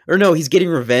 Or no, he's getting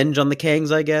revenge on the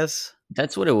Kangs, I guess.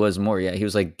 That's what it was more. Yeah, he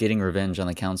was like getting revenge on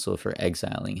the council for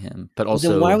exiling him. But But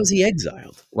then why also, was he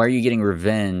exiled? why are you getting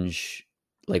revenge?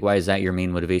 Like, why is that your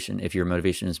main motivation? If your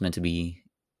motivation is meant to be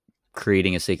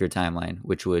creating a sacred timeline,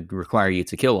 which would require you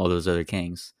to kill all those other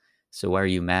kings. So why are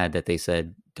you mad that they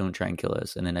said, don't try and kill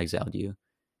us and then exiled you?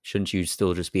 Shouldn't you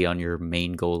still just be on your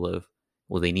main goal of,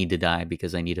 well, they need to die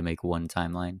because I need to make one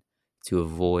timeline to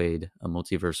avoid a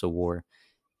multiversal war?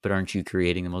 But aren't you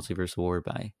creating the multiversal war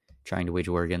by trying to wage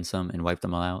war against them and wipe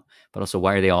them all out? But also,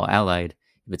 why are they all allied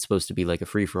if it's supposed to be like a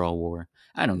free for all war?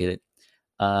 I don't get it.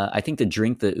 I think the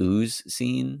drink the ooze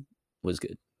scene was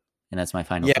good, and that's my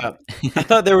final thought. Yeah, I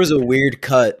thought there was a weird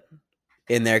cut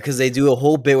in there because they do a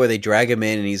whole bit where they drag him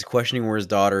in and he's questioning where his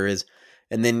daughter is,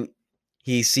 and then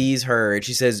he sees her and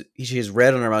she has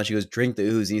red on her mouth. She goes, "Drink the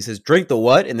ooze," and he says, "Drink the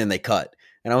what?" And then they cut,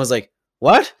 and I was like,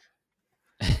 "What?"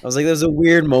 I was like, "There's a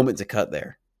weird moment to cut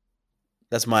there."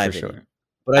 That's my For opinion, sure,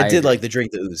 but I I did like agree. the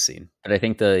drink the ooze scene, But I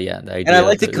think the and I idea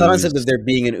like of the the concept of ooze. there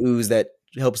being an ooze that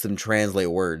helps them translate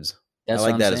words. I That's what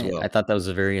like I'm that as saying. I well. thought that was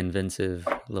a very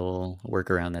inventive little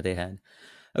workaround that they had.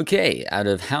 Okay, out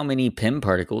of how many Pym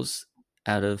particles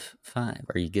out of 5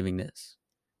 are you giving this?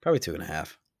 Probably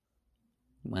 2.5.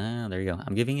 Wow, there you go.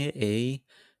 I'm giving it a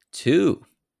 2.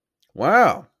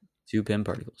 Wow, 2 Pym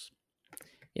particles.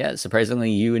 Yeah,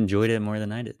 surprisingly, you enjoyed it more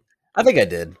than I did. I think I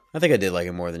did. I think I did like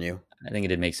it more than you. I think it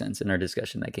did make sense in our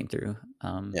discussion that came through.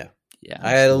 Yeah. Yeah,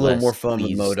 I I'm had just a little more less fun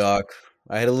with pleased. Modoc.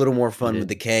 I had a little more You fun with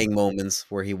the did. Kang moments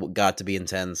where he got to be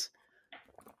intense.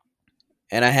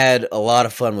 And I had a lot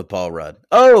of fun with Paul Rudd.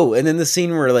 Oh, and then the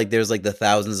scene where like there's like the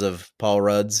thousands of Paul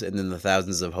Rudds and then the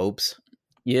thousands of Hopes.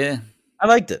 Yeah, I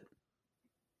liked it.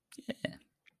 yeah.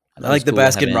 I I thought it was like the cool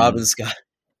Baskin having. Robbins Scott.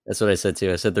 That's what I said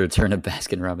too. I said the return of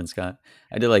Baskin Robbins Scott.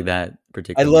 I did like that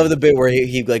I love particularly. the bit where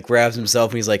he like grabs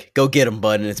himself and he's like, "Go get him,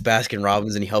 bud," and it's Baskin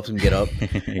Robbins and he helps him get up.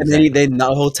 And then Exactly. the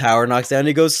whole tower knocks down and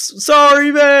he goes,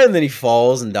 "Sorry, man," and then he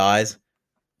falls and dies.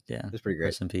 Yeah. It's pretty great.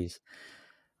 Rest in peace.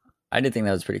 I did think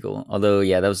that was pretty cool. Although,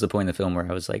 yeah, that was the point of the film where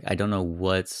I was like, I don't know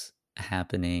what's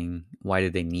happening. Why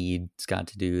did they need Scott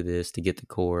to do this to get the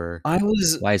core?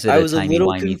 Why is it I a was a timey little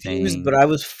wimey confused, but thing? I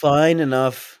was fine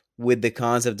enough with the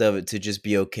concept of it to just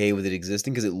be okay with it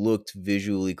existing because it looked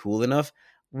visually cool enough.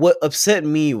 What upset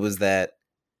me was that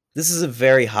this is a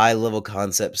very high level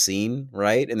concept scene,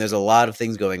 right? And there's a lot of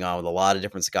things going on with a lot of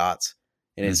different Scotts,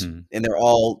 and Hmm. they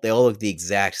all look the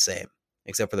exact same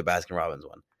except for the Baskin Robbins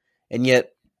one, and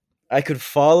yet I could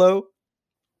follow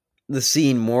the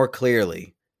scene more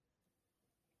clearly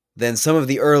than some of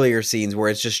the earlier scenes where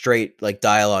it's just straight like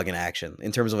dialogue and action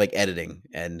in terms of like editing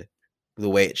and the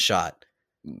way it's shot.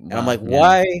 And I'm Wow. like,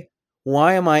 Yeah.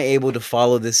 why am I able to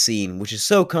follow this scene, which is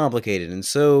so complicated and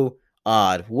so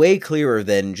odd, way clearer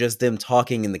than just them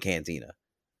talking in the cantina?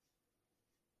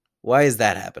 Why is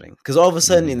that happening? Because all of a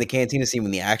sudden in the cantina scene,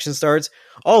 when the action starts,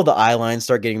 all the eye lines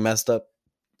start getting messed up.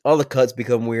 All the cuts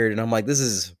become weird. And I'm like, this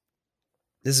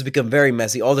has become very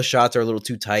messy. All the shots are a little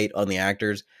too tight on the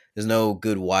actors. There's no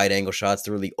good wide angle shots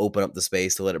to really open up the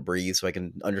space to let it breathe so I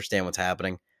can understand what's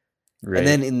happening. Right.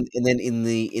 And then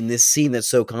in this scene that's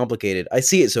so complicated, I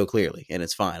see it so clearly and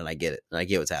it's fine and I get it. And I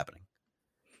get what's happening.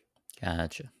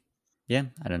 Gotcha. Yeah,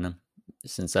 I don't know.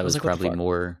 Since that I was was like, what the probably fuck?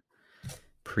 more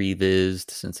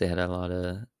prevised, since they had a lot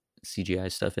of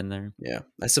CGI stuff in there. Yeah.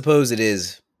 I suppose it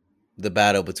is the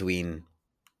battle between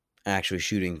actually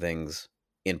shooting things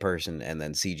in person and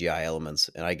then CGI elements.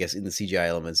 And I guess in the CGI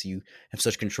elements, you have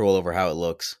such control over how it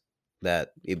looks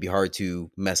that it'd be hard to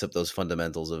mess up those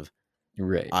fundamentals of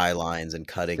Right. eye lines and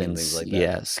cutting and things Since, like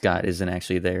that. Scott isn't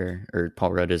actually there, or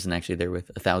Paul Rudd isn't actually there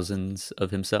with thousands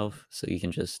of himself, so you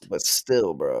can just But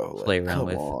still, bro, play like, around come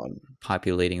with on.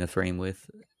 populating the frame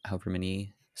with however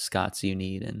many Scotts you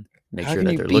need and make How sure can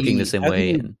that you they're looking the be same how can way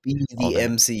you and be all the that.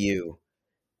 MCU,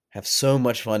 have so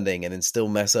much funding and then still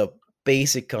mess up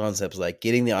basic concepts like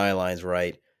getting the eye lines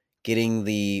right, getting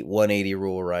the 180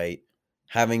 rule right,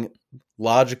 having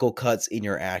logical cuts in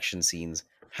your action scenes?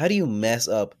 How do you mess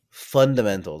up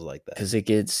fundamentals like that? Because it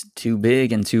gets too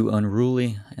big and too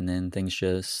unruly, and then things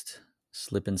just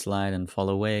slip and slide and fall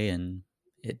away, and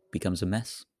it becomes a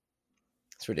mess.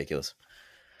 It's ridiculous.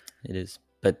 It is.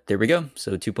 But there we go.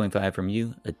 So 2.5 from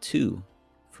you, a 2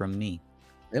 from me.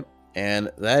 Yep. And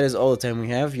that is all the time we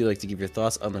have. If you'd like to give your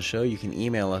thoughts on the show, you can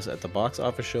email us at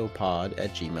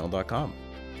theboxofficeshowpod@gmail.com.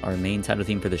 Our main title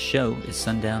theme for the show is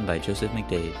Sundown by Joseph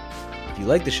McDade. If you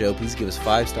like the show, please give us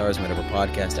 5 stars in whatever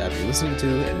podcast app you're listening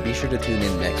to, and be sure to tune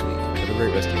in next week. Have a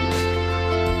great rest of your week.